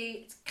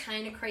spooky, it's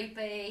kind of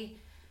creepy.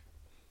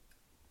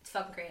 It's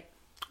fucking great.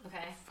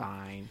 Okay.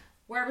 Fine.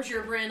 Where was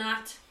your brain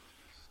at?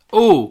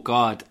 Oh,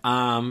 God.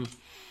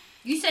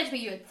 You said to me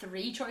you had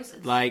 3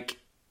 choices.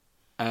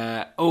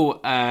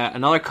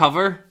 Another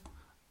cover.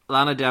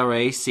 Lana Del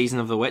Rey's Season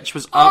of the Witch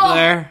was up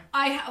there.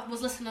 I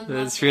was listening to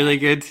that. It's really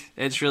good.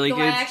 It's really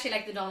good. I actually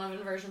like the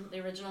Donovan version, the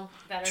original,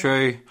 better.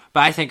 True. But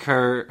I think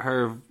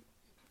her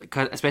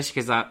especially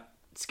because that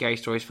Scary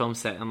Stories film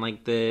set in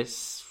like the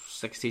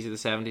 60s or the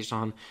 70s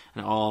on,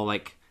 and all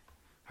like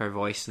her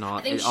voice and all,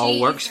 it all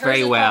works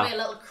very well. Probably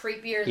a little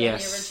creepier than the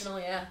original,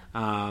 yeah.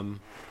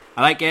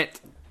 I like it.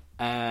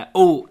 It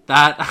was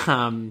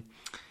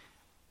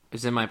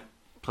in my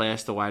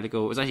playlist a while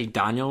ago. It was actually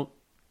Daniel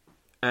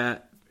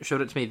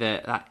showed it to me,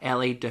 that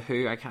Ellie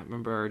DeHoo, I can't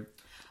remember,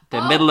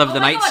 the Middle of the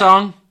Night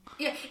song.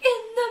 Yeah, in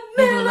the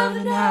middle of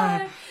the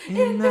night,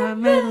 in the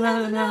middle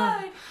of the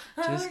night,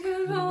 just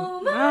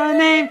call my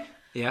name.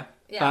 Yeah,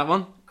 that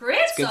one.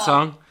 Great it's a good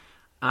song.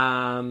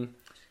 Daniel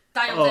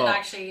did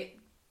actually.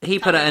 He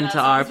put it into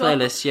our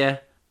playlist, yeah.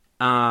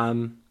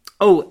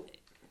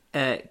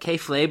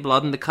 K-Flay,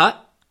 Blood in the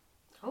Cut.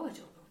 Oh, I don't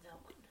know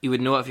that one. You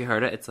would know it if you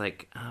heard it. It's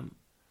like,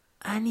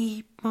 I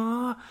need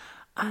more.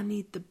 I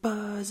need the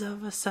buzz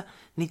of a sun.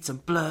 Need some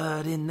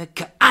blood in the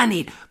cut. I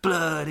need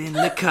blood in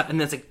the cut. And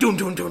it's like, dun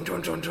dun dun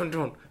dun dun dun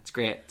dun. It's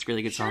great. It's a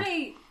really good song.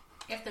 Surely,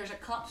 if there's a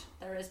cut,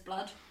 there is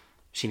blood.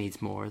 She needs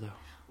more though.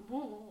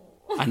 Whoa.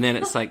 And then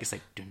it's like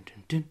dun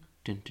dun dun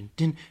dun dun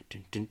dun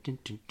dun dun dun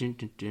dun dun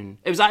dun dun.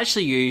 It was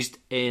actually used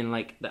in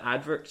like the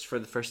adverts for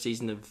the first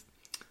season of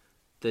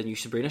the new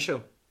Sabrina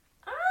show.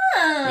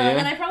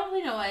 Then I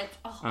probably know it.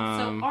 Oh,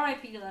 so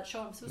R.I.P. to that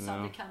show. I'm so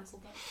sad they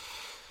cancelled that.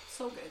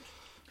 So good.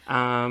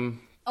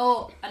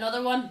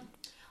 Another one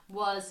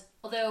was,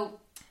 although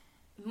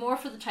more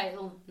for the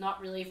title,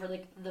 not really for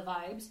the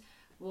vibes,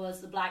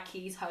 was the Black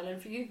Keys, Howling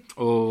for You.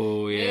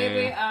 Oh yeah.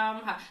 Maybe,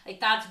 like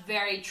that's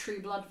very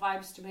True Blood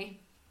vibes to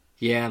me.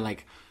 Yeah,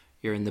 like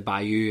you're in the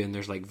bayou and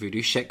there's like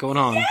voodoo shit going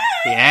on.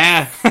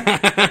 Yes!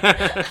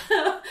 Yeah.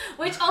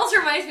 Which also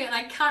reminds me, and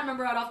I can't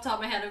remember right off the top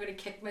of my head, I'm going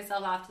to kick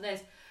myself after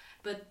this,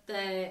 but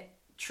the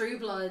True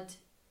Blood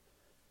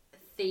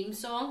theme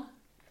song,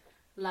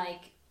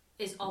 like,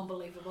 is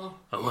unbelievable.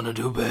 I want to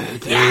do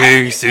bad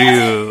things to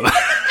you.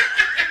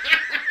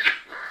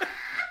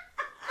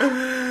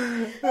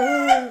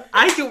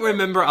 I don't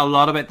remember a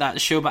lot about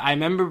that show, but I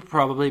remember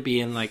probably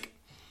being like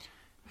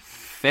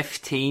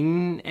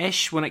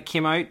 15-ish when it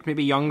came out,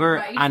 maybe younger,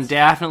 and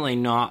definitely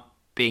not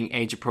being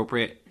age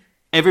appropriate.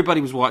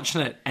 Everybody was watching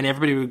it, and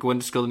everybody would go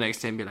into school the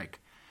next day and be like,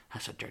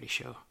 that's a dirty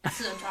show.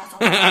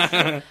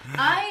 I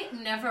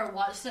never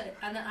watched it,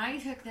 and then I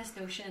took this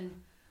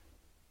notion,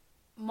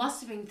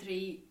 must have been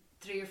three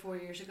or 4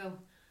 years ago,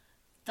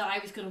 that I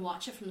was going to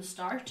watch it from the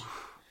start.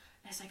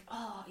 And it's like,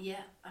 oh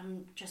yeah,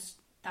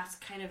 that's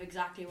kind of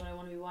exactly what I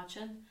want to be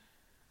watching.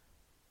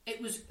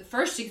 The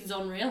first season's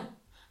unreal.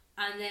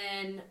 And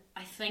then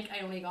I think I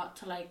only got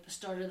to like the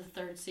start of the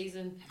third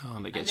season. Oh,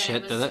 and they And get then shit,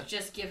 it did was it?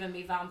 just giving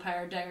me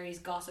Vampire Diaries,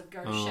 Gossip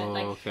Girl Oh, shit.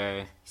 Like,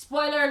 okay.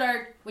 spoiler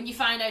alert, when you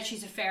find out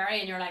she's a fairy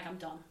and you're like, I'm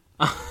done.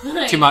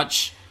 Like, Too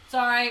much.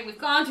 Sorry, we've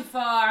gone too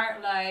far.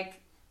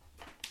 Like,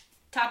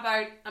 tap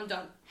out, I'm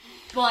done.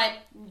 But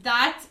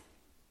that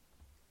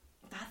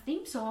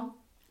theme song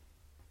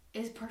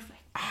is perfect.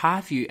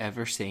 Have you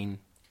ever seen...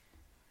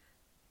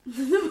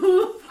 The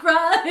moon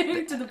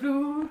crying to the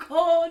blue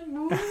corn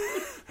moon.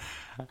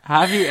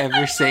 Have you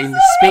ever seen...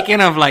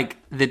 Speaking of, like,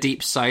 the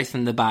Deep South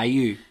and the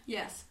Bayou,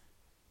 Yes.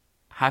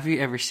 have you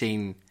ever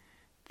seen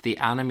the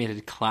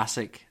animated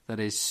classic that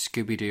is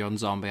Scooby-Doo on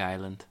Zombie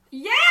Island?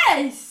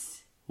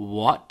 Yes!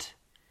 What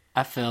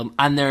a film.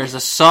 And there's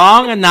a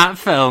song in that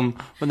film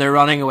when they're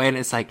running away and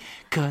it's like,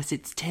 'cause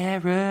it's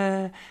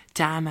terror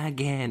time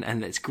again.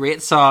 And it's a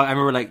great song. I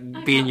remember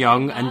like being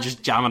young and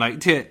just jamming out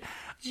to it.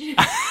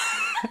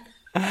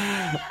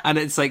 And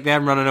it's like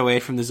them running away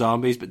from the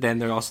zombies, but then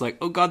they're also like,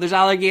 oh god, there's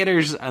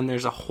alligators. And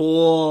there's a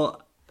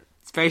whole...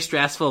 It's very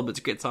stressful, but it's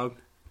a good song.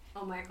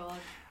 Oh my god.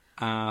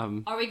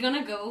 Um, Are we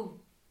gonna go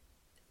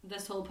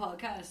this whole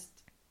podcast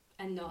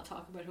and not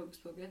talk about Hocus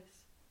Pocus?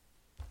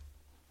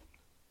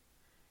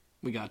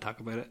 we gotta talk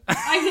about it.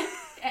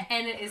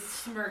 And it is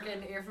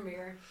smirking ear from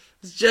ear.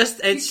 You You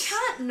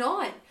can't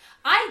not.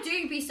 I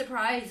do be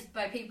surprised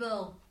by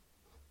people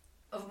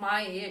of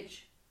my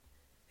age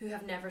who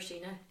have never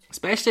seen it.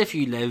 Especially if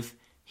you live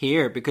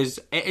here, because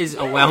it is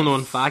a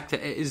well-known fact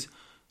that it is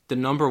the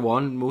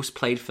 #1 most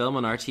played film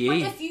on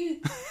RTE. But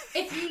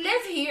if you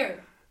live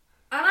here,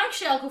 and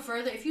actually I'll go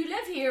further, if you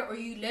live here or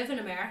you live in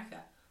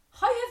America,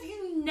 how have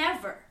you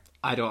never...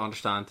 I don't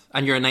understand.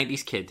 And you're a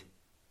 90s kid.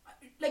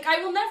 Like,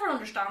 I will never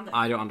understand it.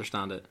 I don't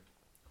understand it.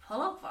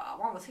 Pull up, I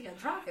want to see a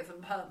dragon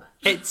from Permit.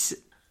 It's...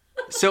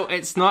 So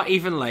it's not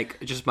even like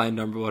just my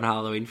 #1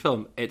 Halloween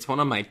film. It's one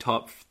of my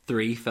top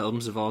 3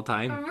 films of all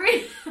time.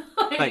 Really?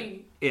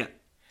 Like, yeah.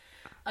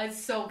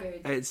 It's so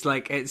good. It's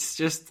like, it's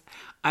just...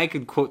 I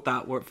could quote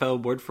that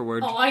film word for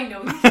word. Oh, I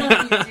know. You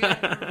can't do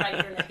it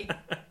regularly.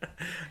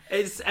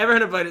 It's...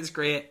 Everything about it's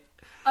great.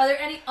 Are there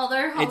any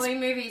other Halloween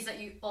movies that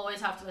you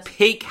always have to listen to?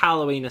 Peak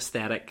Halloween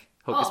aesthetic.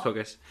 Hocus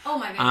Pocus. Oh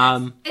my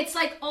goodness. It's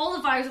like all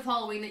the vibes of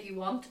Halloween that you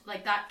want.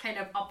 Like that kind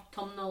of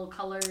autumnal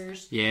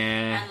colours.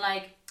 Yeah. And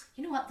like,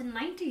 you know what? The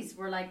 90s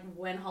were like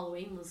when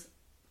Halloween was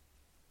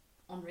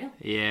unreal.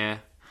 Yeah.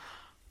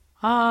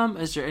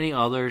 Is there any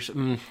others?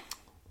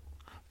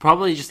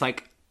 Probably just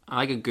like, I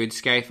like a good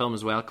scary film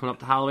as well coming up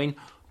to Halloween,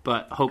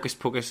 but Hocus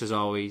Pocus is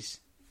always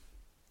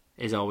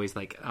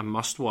like a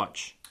must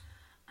watch.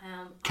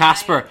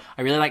 Casper.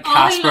 I really like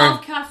Casper. I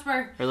love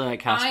Casper. I really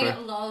like Casper. I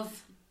love...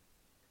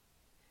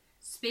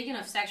 Speaking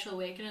of sexual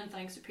awakening,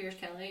 thanks to Pierce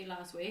Kelly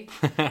last week,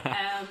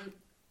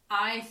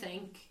 I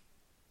think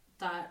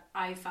that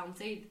I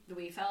fancied the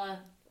wee fella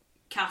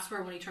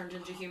Casper when he turned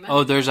into human.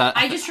 Oh, there's a...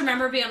 I just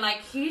remember being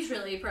like, he's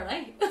really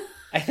pretty.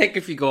 I think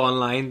if you go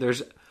online,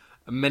 there's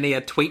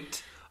a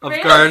tweet of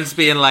Really? girls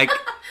being like,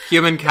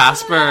 human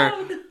Casper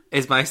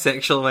is my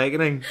sexual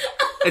awakening.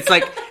 It's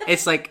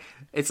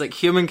like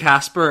human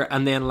Casper,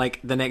 and then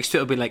like the next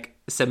tweet will be like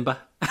Simba.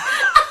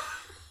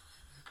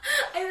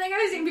 I think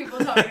I've seen people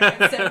talking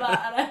about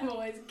Simba, and I'm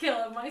always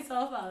killing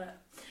myself at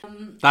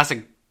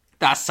it.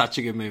 That's such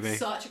a good movie.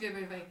 Such a good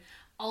movie.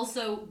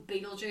 Also,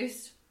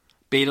 Beetlejuice.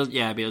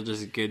 Beetlejuice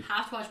is good.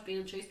 Have to watch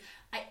Beetlejuice.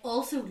 I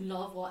also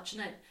love watching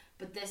it,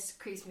 but this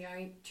creeps me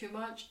out too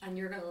much, and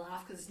you're gonna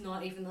laugh because it's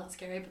not even that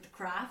scary. But The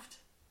Craft.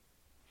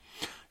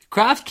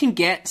 Craft can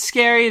get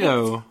scary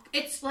though.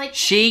 It's like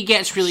She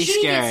gets really she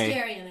scary. gets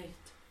scary in it.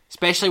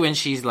 Especially when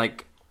she's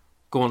like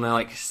going to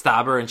like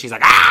stab her and she's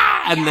like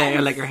ah, and then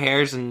Yes. like her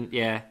hairs and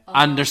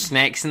and there's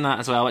snakes in that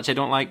as well, which I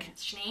don't like.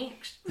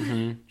 Snakes.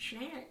 Snakes.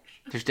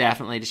 There's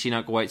definitely, does she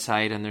not go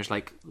outside and there's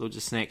like loads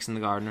of snakes in the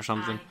garden or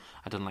something? Aye.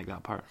 I didn't like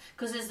that part.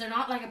 Because is there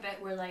not like a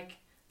bit where like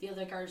the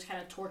other girls kind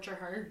of torture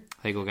her?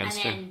 They go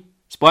against And her. then-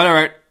 Spoiler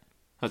alert.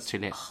 That's too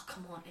late. Oh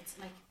come on! It's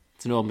like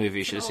It's an old movie.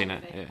 You it's should have an seen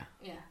old it. movie.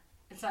 Yeah. Yeah.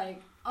 It's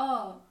like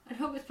in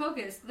Hocus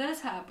Pocus this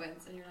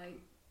happens, and you're like,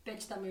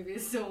 bitch, that movie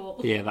is so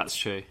old. Yeah, that's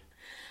true.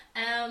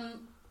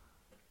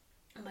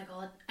 Oh my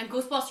god. And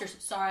Ghostbusters.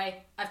 Sorry,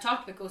 I've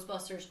talked about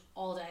Ghostbusters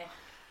all day.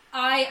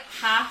 I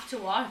have to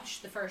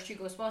watch the first 2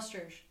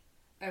 Ghostbusters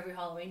every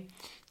Halloween.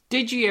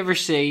 Did you ever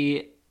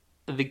see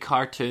the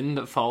cartoon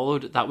that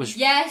followed? That was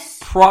Yes.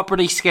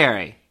 properly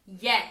scary.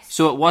 Yes.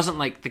 So it wasn't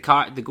like the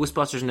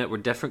Ghostbusters in it were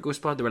different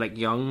Ghostbusters. They were like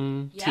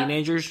young Yep.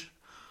 teenagers,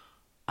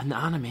 and the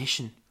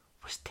animation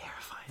was terrifying.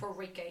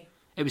 Freaky.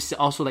 It was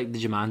also like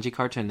the Jumanji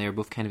cartoon. They were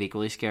both kind of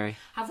equally scary.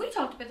 Have we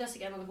talked about this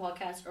again on the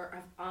podcast, or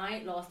have I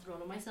lost the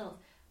run on myself?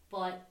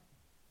 But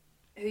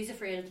Who's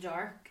Afraid of the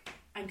Dark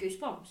and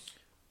Goosebumps?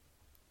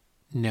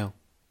 No.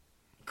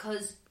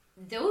 Because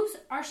those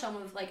are some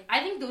of, like, I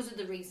think those are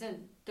the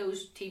reason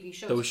those TV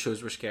shows Those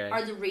shows were scary.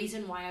 are the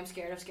reason why I'm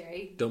scared of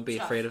scary Don't Be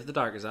stuff. Afraid of the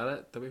Dark. Is that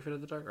it? Don't Be Afraid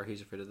of the Dark? Or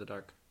Who's Afraid of the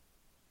Dark?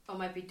 Oh, it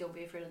might be Don't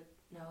Be Afraid of...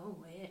 No,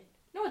 wait.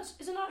 No, is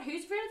it not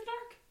Who's Afraid of the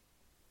Dark?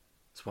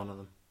 It's one of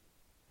them.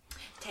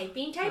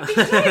 Typing. No,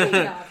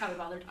 I can't be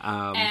bothered.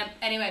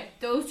 Anyway,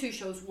 those two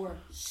shows were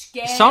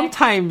scary.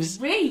 Sometimes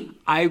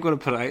I'm going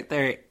to put it out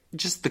there,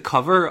 just the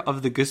cover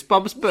of the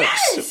Goosebumps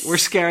books were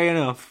scary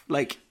enough.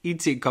 Like,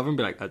 you'd see a cover and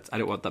be like, I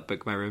don't want that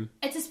book in my room.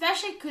 It's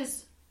especially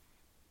because,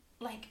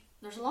 like,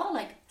 there's a lot of,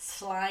 like,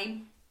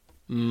 slime.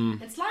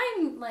 And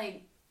slime,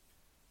 like,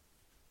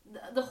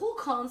 the whole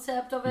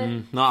concept of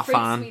it not a freaks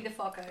fan. me the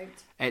fuck out.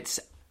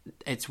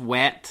 It's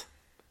wet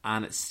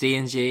and it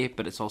stains you,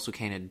 but it's also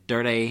kind of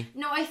dirty.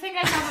 No, I think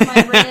I have in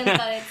my brain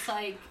that it's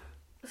like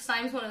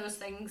slime's one of those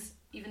things,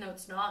 even though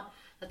it's not,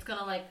 that's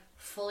gonna like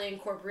fully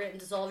incorporate and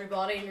dissolve your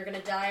body, and you're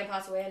gonna die and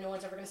pass away, and no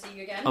one's ever gonna see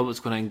you again. Oh, it's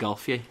going to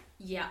engulf you.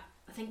 Yeah,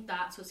 I think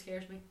that's what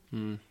scares me.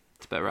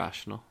 It's a bit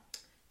rational.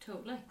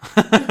 Totally.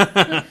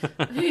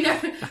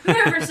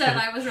 Whoever said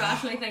I was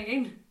rationally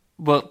thinking?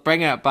 Well,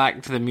 bringing it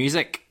back to the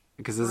music,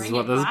 because this is Bring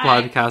what it this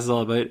back. podcast is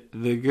all about.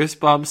 The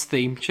Goosebumps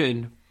theme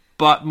tune,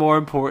 but more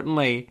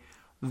importantly,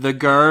 the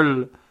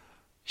girl.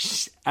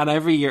 And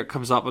every year it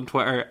comes up on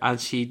Twitter, and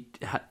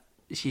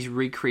she's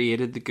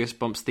recreated the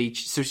Goosebumps theme.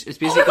 So it's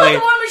basically the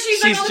one where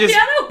she's like on the just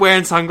piano?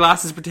 wearing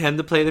sunglasses, pretend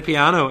to play the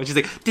piano, and she's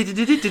like, and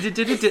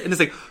it's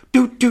like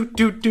do do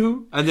do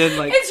do, and then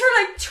like It's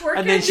her like twerking.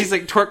 and then she's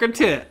like twerking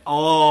to it.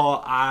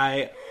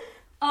 I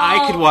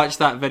could watch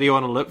that video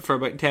on a loop for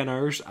about 10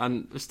 hours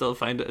and still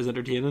find it as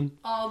entertaining.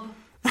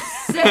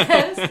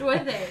 Obsessed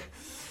with it.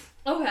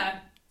 Okay,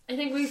 I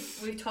think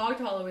we've talked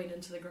Halloween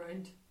into the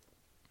ground.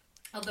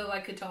 Although I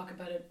could talk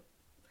about it.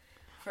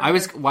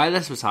 While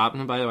this was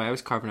happening, by the way, I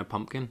was carving a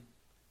pumpkin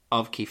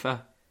of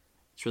Kifa.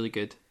 It's really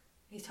good.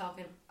 He's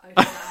talking out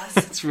his ass.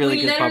 It's really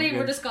we good literally pumpkin.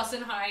 were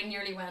discussing how I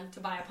nearly went to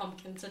buy a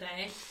pumpkin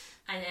today,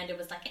 and then it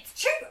was like, it's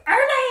too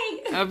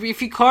early.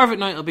 If you carve it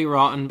now, it'll be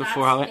rotten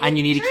before Halloween, and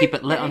you need to keep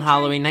it lit on Very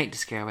Halloween night to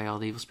scare away all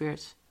the evil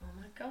spirits. Oh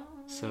my god.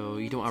 So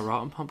you don't want a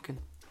rotten pumpkin.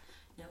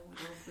 No,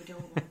 we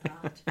don't want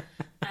that.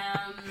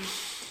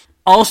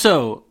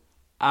 Also,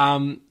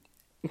 can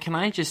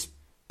I just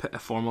put a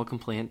formal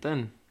complaint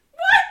in?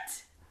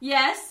 What?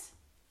 Yes.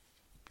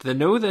 The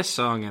Know This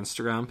Song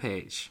Instagram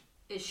page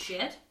Is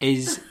shit.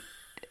 is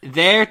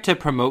there to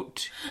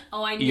promote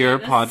I knew your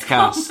this.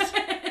 podcast.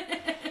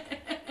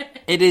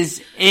 It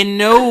is in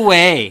no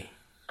way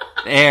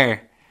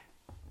there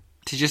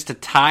to just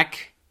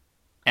attack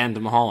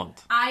Enda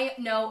Mulholland.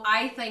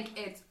 I think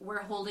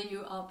we're holding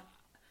you up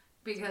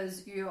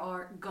because you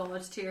are God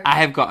tier. I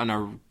have gotten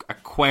a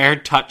queer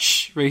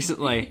touch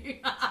recently. You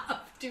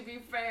have, to be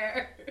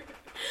fair.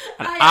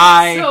 And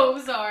I am so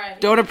sorry.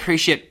 Don't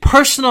appreciate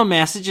personal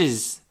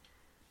messages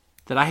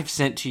that I have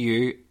sent to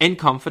you in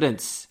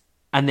confidence,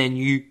 and then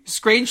you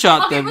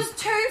screenshot Okay, them it was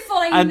too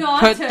funny and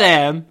not put to.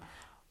 them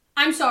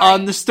I'm sorry.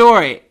 on the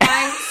story.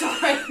 I'm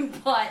sorry,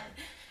 but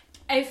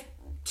if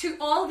to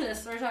all the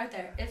listeners out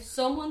there, if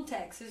someone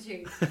texts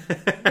you,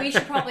 we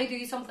should probably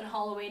do something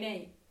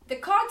Halloween-y. The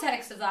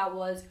context of that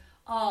was,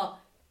 I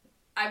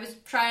was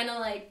trying to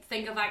like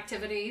think of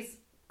activities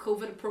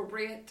COVID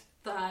appropriate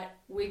that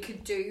we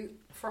could do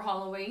for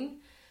Halloween.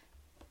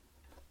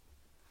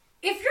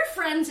 If your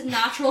friend's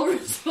natural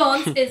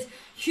response is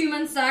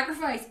human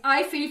sacrifice,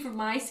 I feel for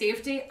my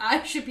safety,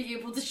 I should be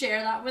able to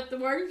share that with the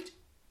world.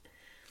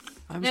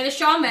 Now the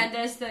Shawn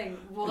Mendes thing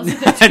was a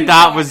bit too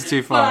That far, was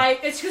too far.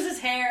 But it's because his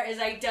hair is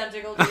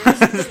identical to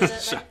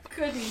yours. I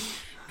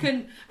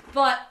couldn't.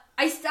 But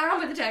I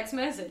stand by the text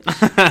message.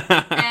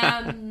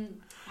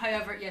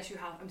 However, yes, you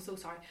have. I'm so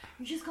sorry.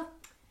 You just got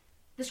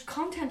this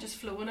content just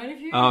flowing out of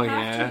you. Oh You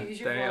have to use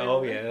your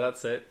voice.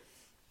 that's it.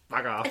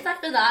 Back off. It's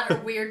either that or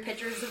weird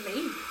pictures of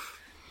me.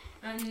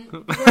 And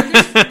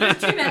there's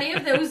too many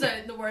of those out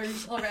in the world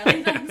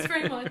already. Thanks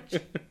very much.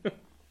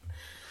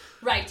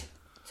 Right.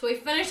 So we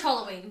finished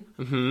Halloween.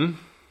 Mm-hmm.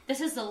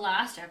 This is the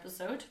last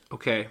episode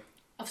Okay.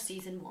 of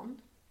season 1.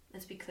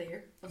 Let's be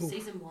clear. Of Ooh.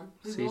 season 1.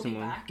 We will Season be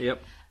 1. back.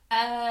 Yep.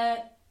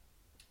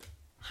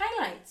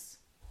 Highlights.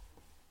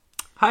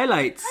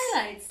 Highlights.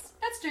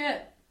 Let's do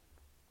it.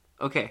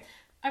 Okay.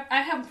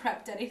 I haven't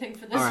prepped anything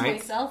for this All right.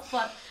 myself,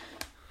 but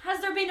has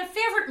there been a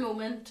favourite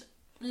moment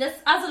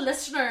as a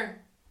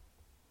listener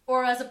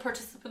or as a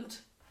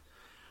participant,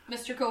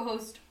 Mr.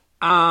 Co-host?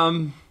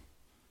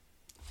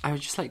 I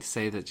would just like to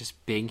say that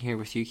just being here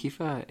with you,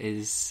 Kifa,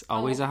 is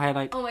always a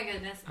highlight. Oh my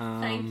goodness.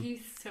 Thank you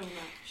so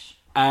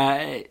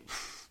much.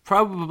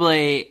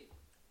 Probably,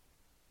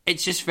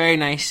 it's just very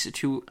nice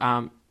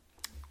to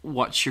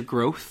watch your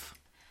growth.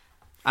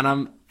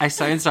 And I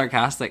sound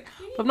sarcastic,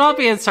 but I'm not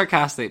being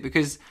sarcastic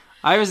because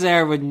I was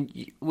there when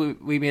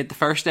we made the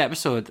first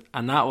episode,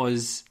 and that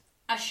was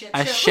a shit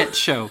a show. shit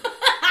show.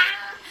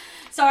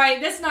 Sorry,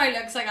 this now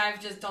looks like I've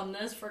just done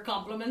this for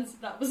compliments.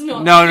 That was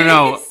not No.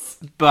 the case.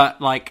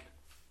 But like,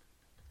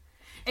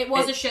 It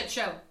was a shit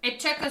show. It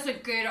took us a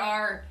good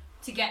hour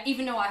to get,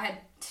 even though I had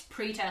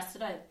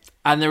pre-tested it.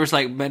 and there was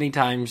like many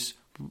times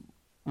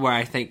where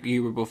I think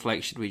you were both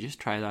like, should we just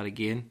try that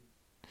again?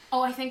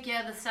 Oh, I think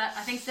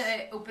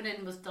the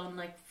opening was done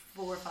like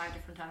 4 or 5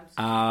 different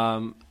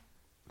times.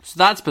 So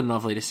that's been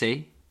lovely to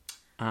see.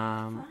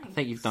 I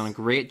think you've done a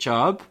great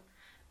job.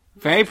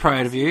 Very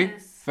proud of you.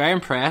 Yes. Very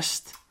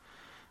impressed.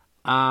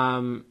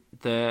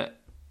 The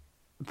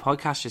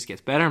podcast just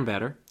gets better and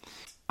better.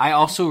 I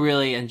also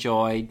really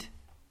enjoyed,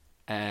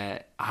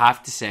 I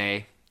have to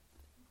say,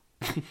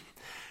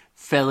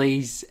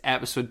 Philly's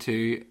episode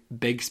 2,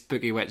 Big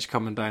Spooky Witch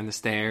Coming Down the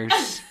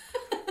Stairs,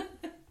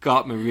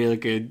 got me really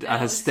good and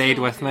has stayed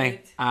so with good. me.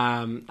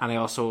 And I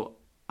also,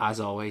 as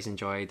always,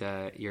 enjoyed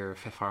your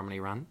Fifth Harmony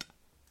rant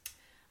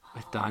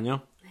with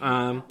Daniel.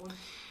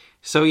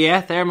 So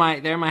yeah, they're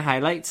my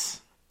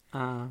highlights.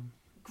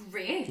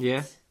 Great.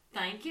 Yeah.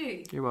 Thank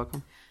you. You're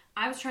welcome.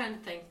 I was trying to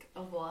think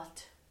of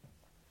what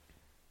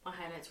my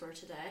highlights were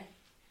today.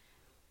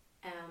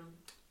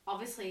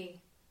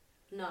 Obviously,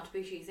 not to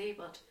be cheesy,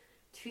 but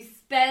to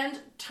spend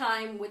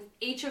time with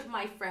each of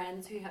my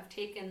friends who have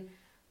taken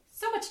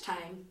so much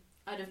time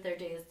out of their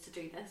days to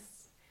do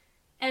this,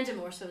 and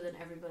more so than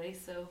everybody.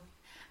 So,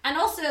 and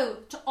also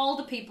to all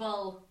the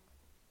people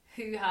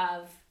who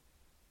have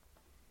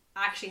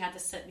actually had to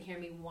sit and hear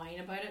me whine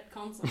about it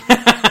constantly.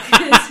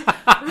 Because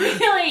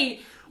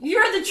really,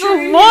 you're the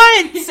truth.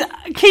 What?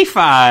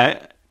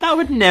 Kifa, that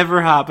would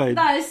never happen.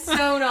 That is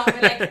so not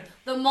me. Like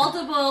the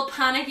multiple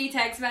panicky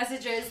text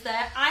messages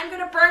that I'm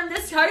gonna burn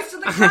this house to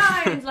the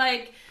ground,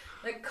 like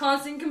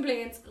constant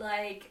complaints.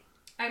 Like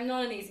I'm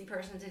not an easy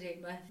person to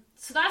deal with.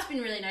 So that's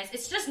been really nice.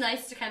 It's just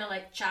nice to kind of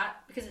like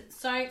chat because it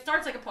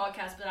starts like a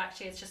podcast, but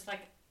actually it's just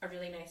like a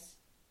really nice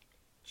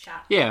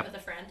chat with a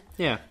friend.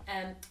 Yeah.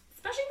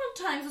 Especially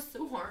when times it's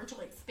so hard to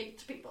like speak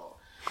to people.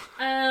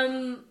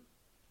 A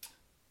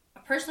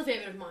personal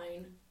favourite of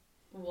mine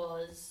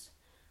was,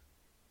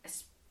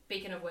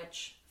 speaking of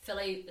which,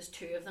 Philly, there's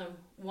 2 of them.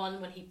 One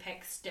when he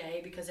picked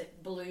Stay because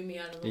it blew me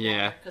out of the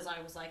water because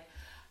I was like,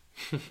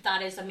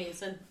 that is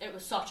amazing. It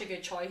was such a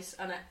good choice,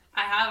 and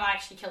I have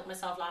actually killed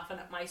myself laughing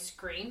at my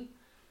scream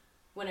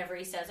whenever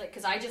he says it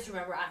because I just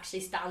remember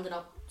actually standing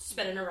up,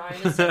 spinning around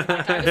and sitting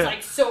back. I was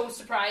like so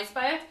surprised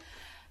by it.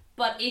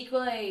 But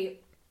equally,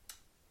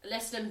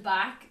 listening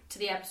back to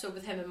the episode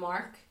with him and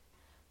Mark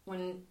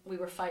when we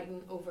were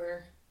fighting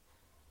over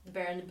the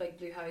Bear in the Big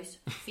Blue House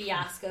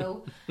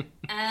fiasco,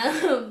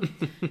 I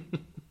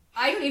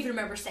don't even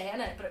remember saying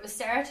it, but it was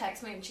Sarah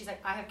texted me and she's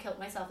like, I have killed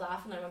myself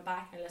laughing, and I went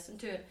back and I listened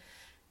to it,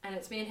 and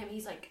it's me and him.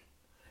 He's like,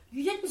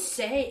 you didn't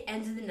say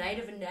end of the night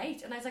of a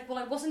night, and I was like, well,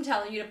 I wasn't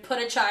telling you to put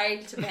a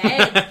child to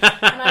bed.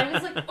 And I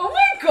was like, oh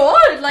my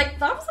god, like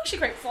that was actually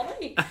quite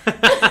funny.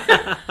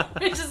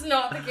 Which is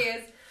not the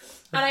case.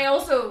 And I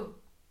also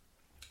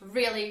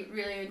really,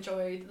 really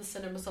enjoyed the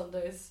Cinema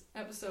Sundays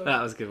episode.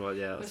 That was a good one,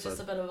 yeah. It was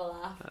just a bit of a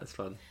laugh. That was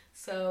fun.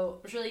 So,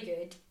 it was really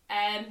good.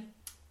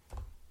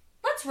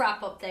 Let's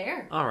wrap up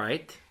there.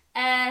 Alright.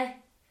 I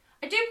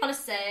do want to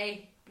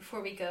say,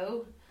 before we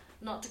go,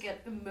 not to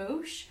get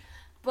emotion,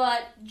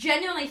 but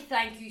genuinely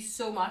thank you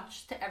so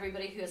much to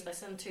everybody who has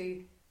listened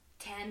to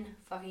 10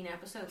 fucking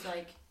episodes.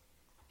 Like,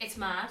 it's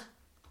mad.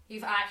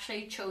 You've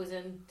actually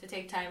chosen to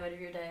take time out of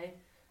your day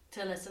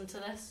to listen to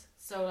this.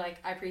 So, like,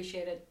 I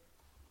appreciate it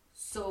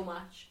so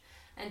much.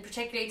 And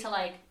particularly to,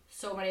 like,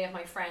 so many of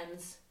my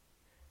friends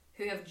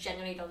who have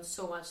genuinely done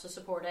so much to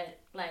support it.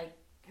 Like,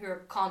 who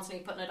are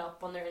constantly putting it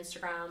up on their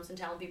Instagrams and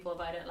telling people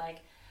about it. Like,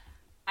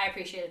 I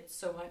appreciate it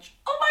so much.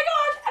 Oh my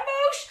god,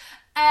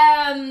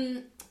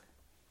 emotion!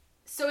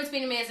 So it's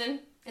been amazing.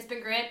 It's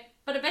been great.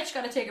 But a bitch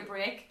gotta take a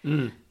break.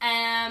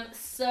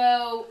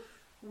 So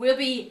we'll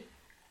be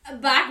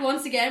back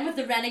once again with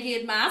the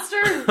Renegade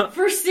Master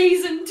for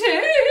season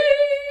 2.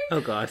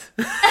 Oh god.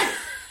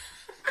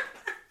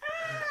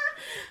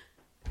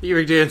 You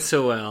were doing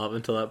so well up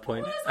until that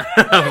point.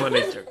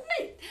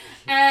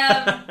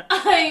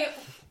 I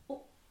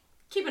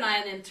keep an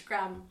eye on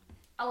Instagram.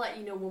 I'll let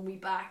you know when we're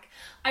back.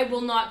 I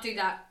will not do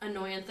that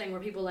annoying thing where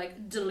people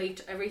like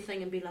delete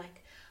everything and be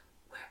like,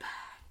 we're back.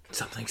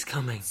 Something's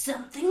coming.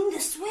 Something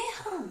this way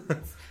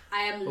comes.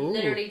 I am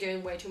literally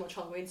doing way too much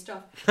Halloween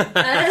stuff.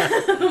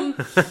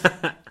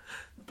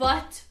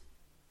 But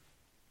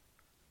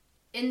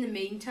in the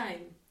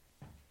meantime,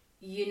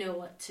 you know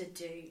what to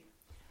do.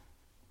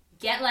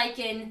 Get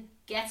liking,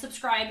 get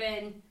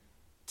subscribing,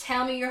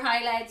 tell me your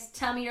highlights,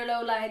 tell me your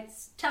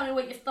lowlights, tell me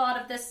what you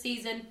thought of this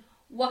season,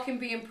 what can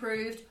be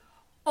improved.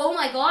 Oh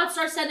my god,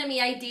 start sending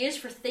me ideas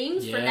for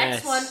themes for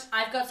next one.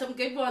 I've got some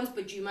good ones,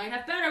 but you might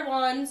have better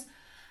ones.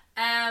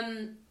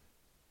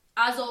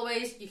 As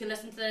always, you can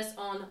listen to this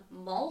on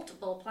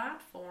multiple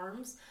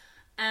platforms.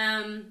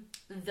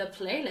 The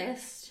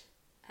playlist,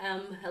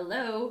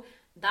 hello,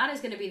 that is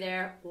going to be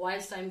there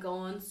whilst I'm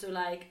gone. So,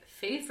 like,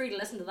 feel free to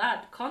listen to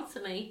that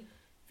constantly.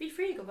 Feel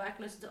free to go back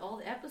and listen to all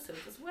the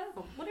episodes as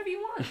well. Whatever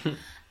you want.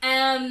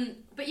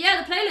 But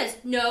yeah, the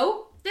playlist.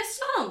 No, this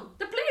song.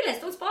 The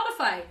playlist on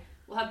Spotify.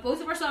 We'll have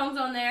both of our songs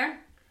on there.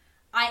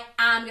 I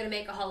am going to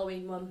make a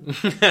Halloween one.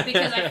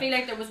 Because I feel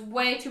like there was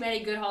way too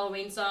many good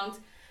Halloween songs.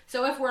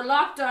 So if we're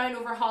locked down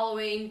over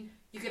Halloween,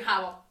 you can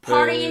have a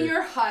party in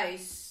your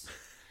house.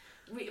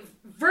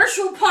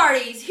 Virtual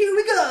parties. Here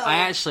we go. I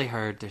actually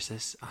heard there's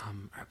this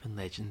urban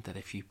legend that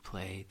if you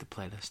play the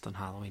playlist on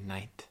Halloween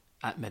night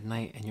at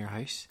midnight in your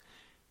house,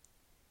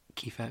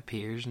 Kifa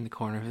appears in the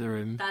corner of the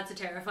room. That's a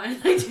terrifying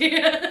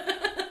idea.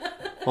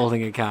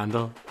 Holding a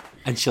candle.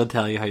 And she'll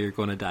tell you how you're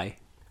going to die.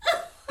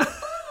 No, I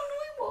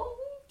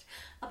won't.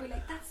 I'll be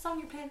like, that song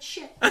you're playing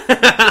shit. Turn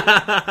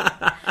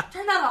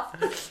that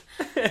off.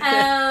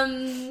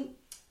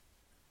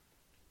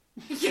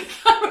 You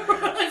can't remember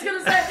what I was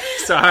going to say.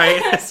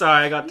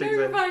 Sorry, I got too No,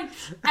 you're excited.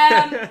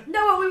 fine.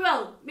 No, what we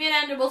will. Me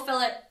and Enda will fill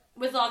it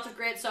with lots of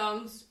great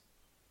songs.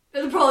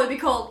 It'll probably be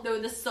called,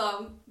 this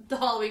song, the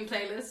Halloween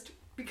playlist,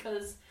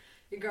 because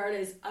your girl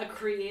is a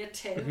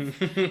creative.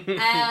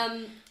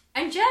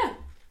 And yeah,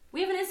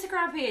 we have an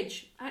Instagram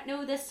page at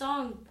Know This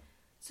Song.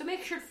 So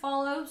make sure to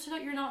follow so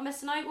that you're not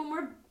missing out when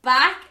we're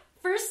back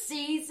for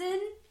season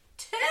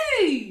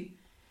 2.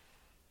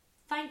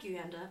 Thank you,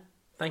 Enda.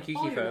 Thank you,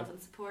 All your Kifo. love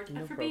and support,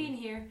 and for being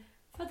here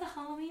for the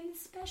Halloween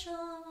special.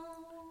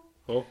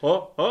 Oh,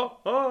 oh, oh,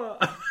 oh.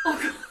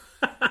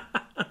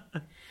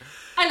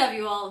 I love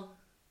you all.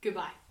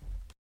 Goodbye.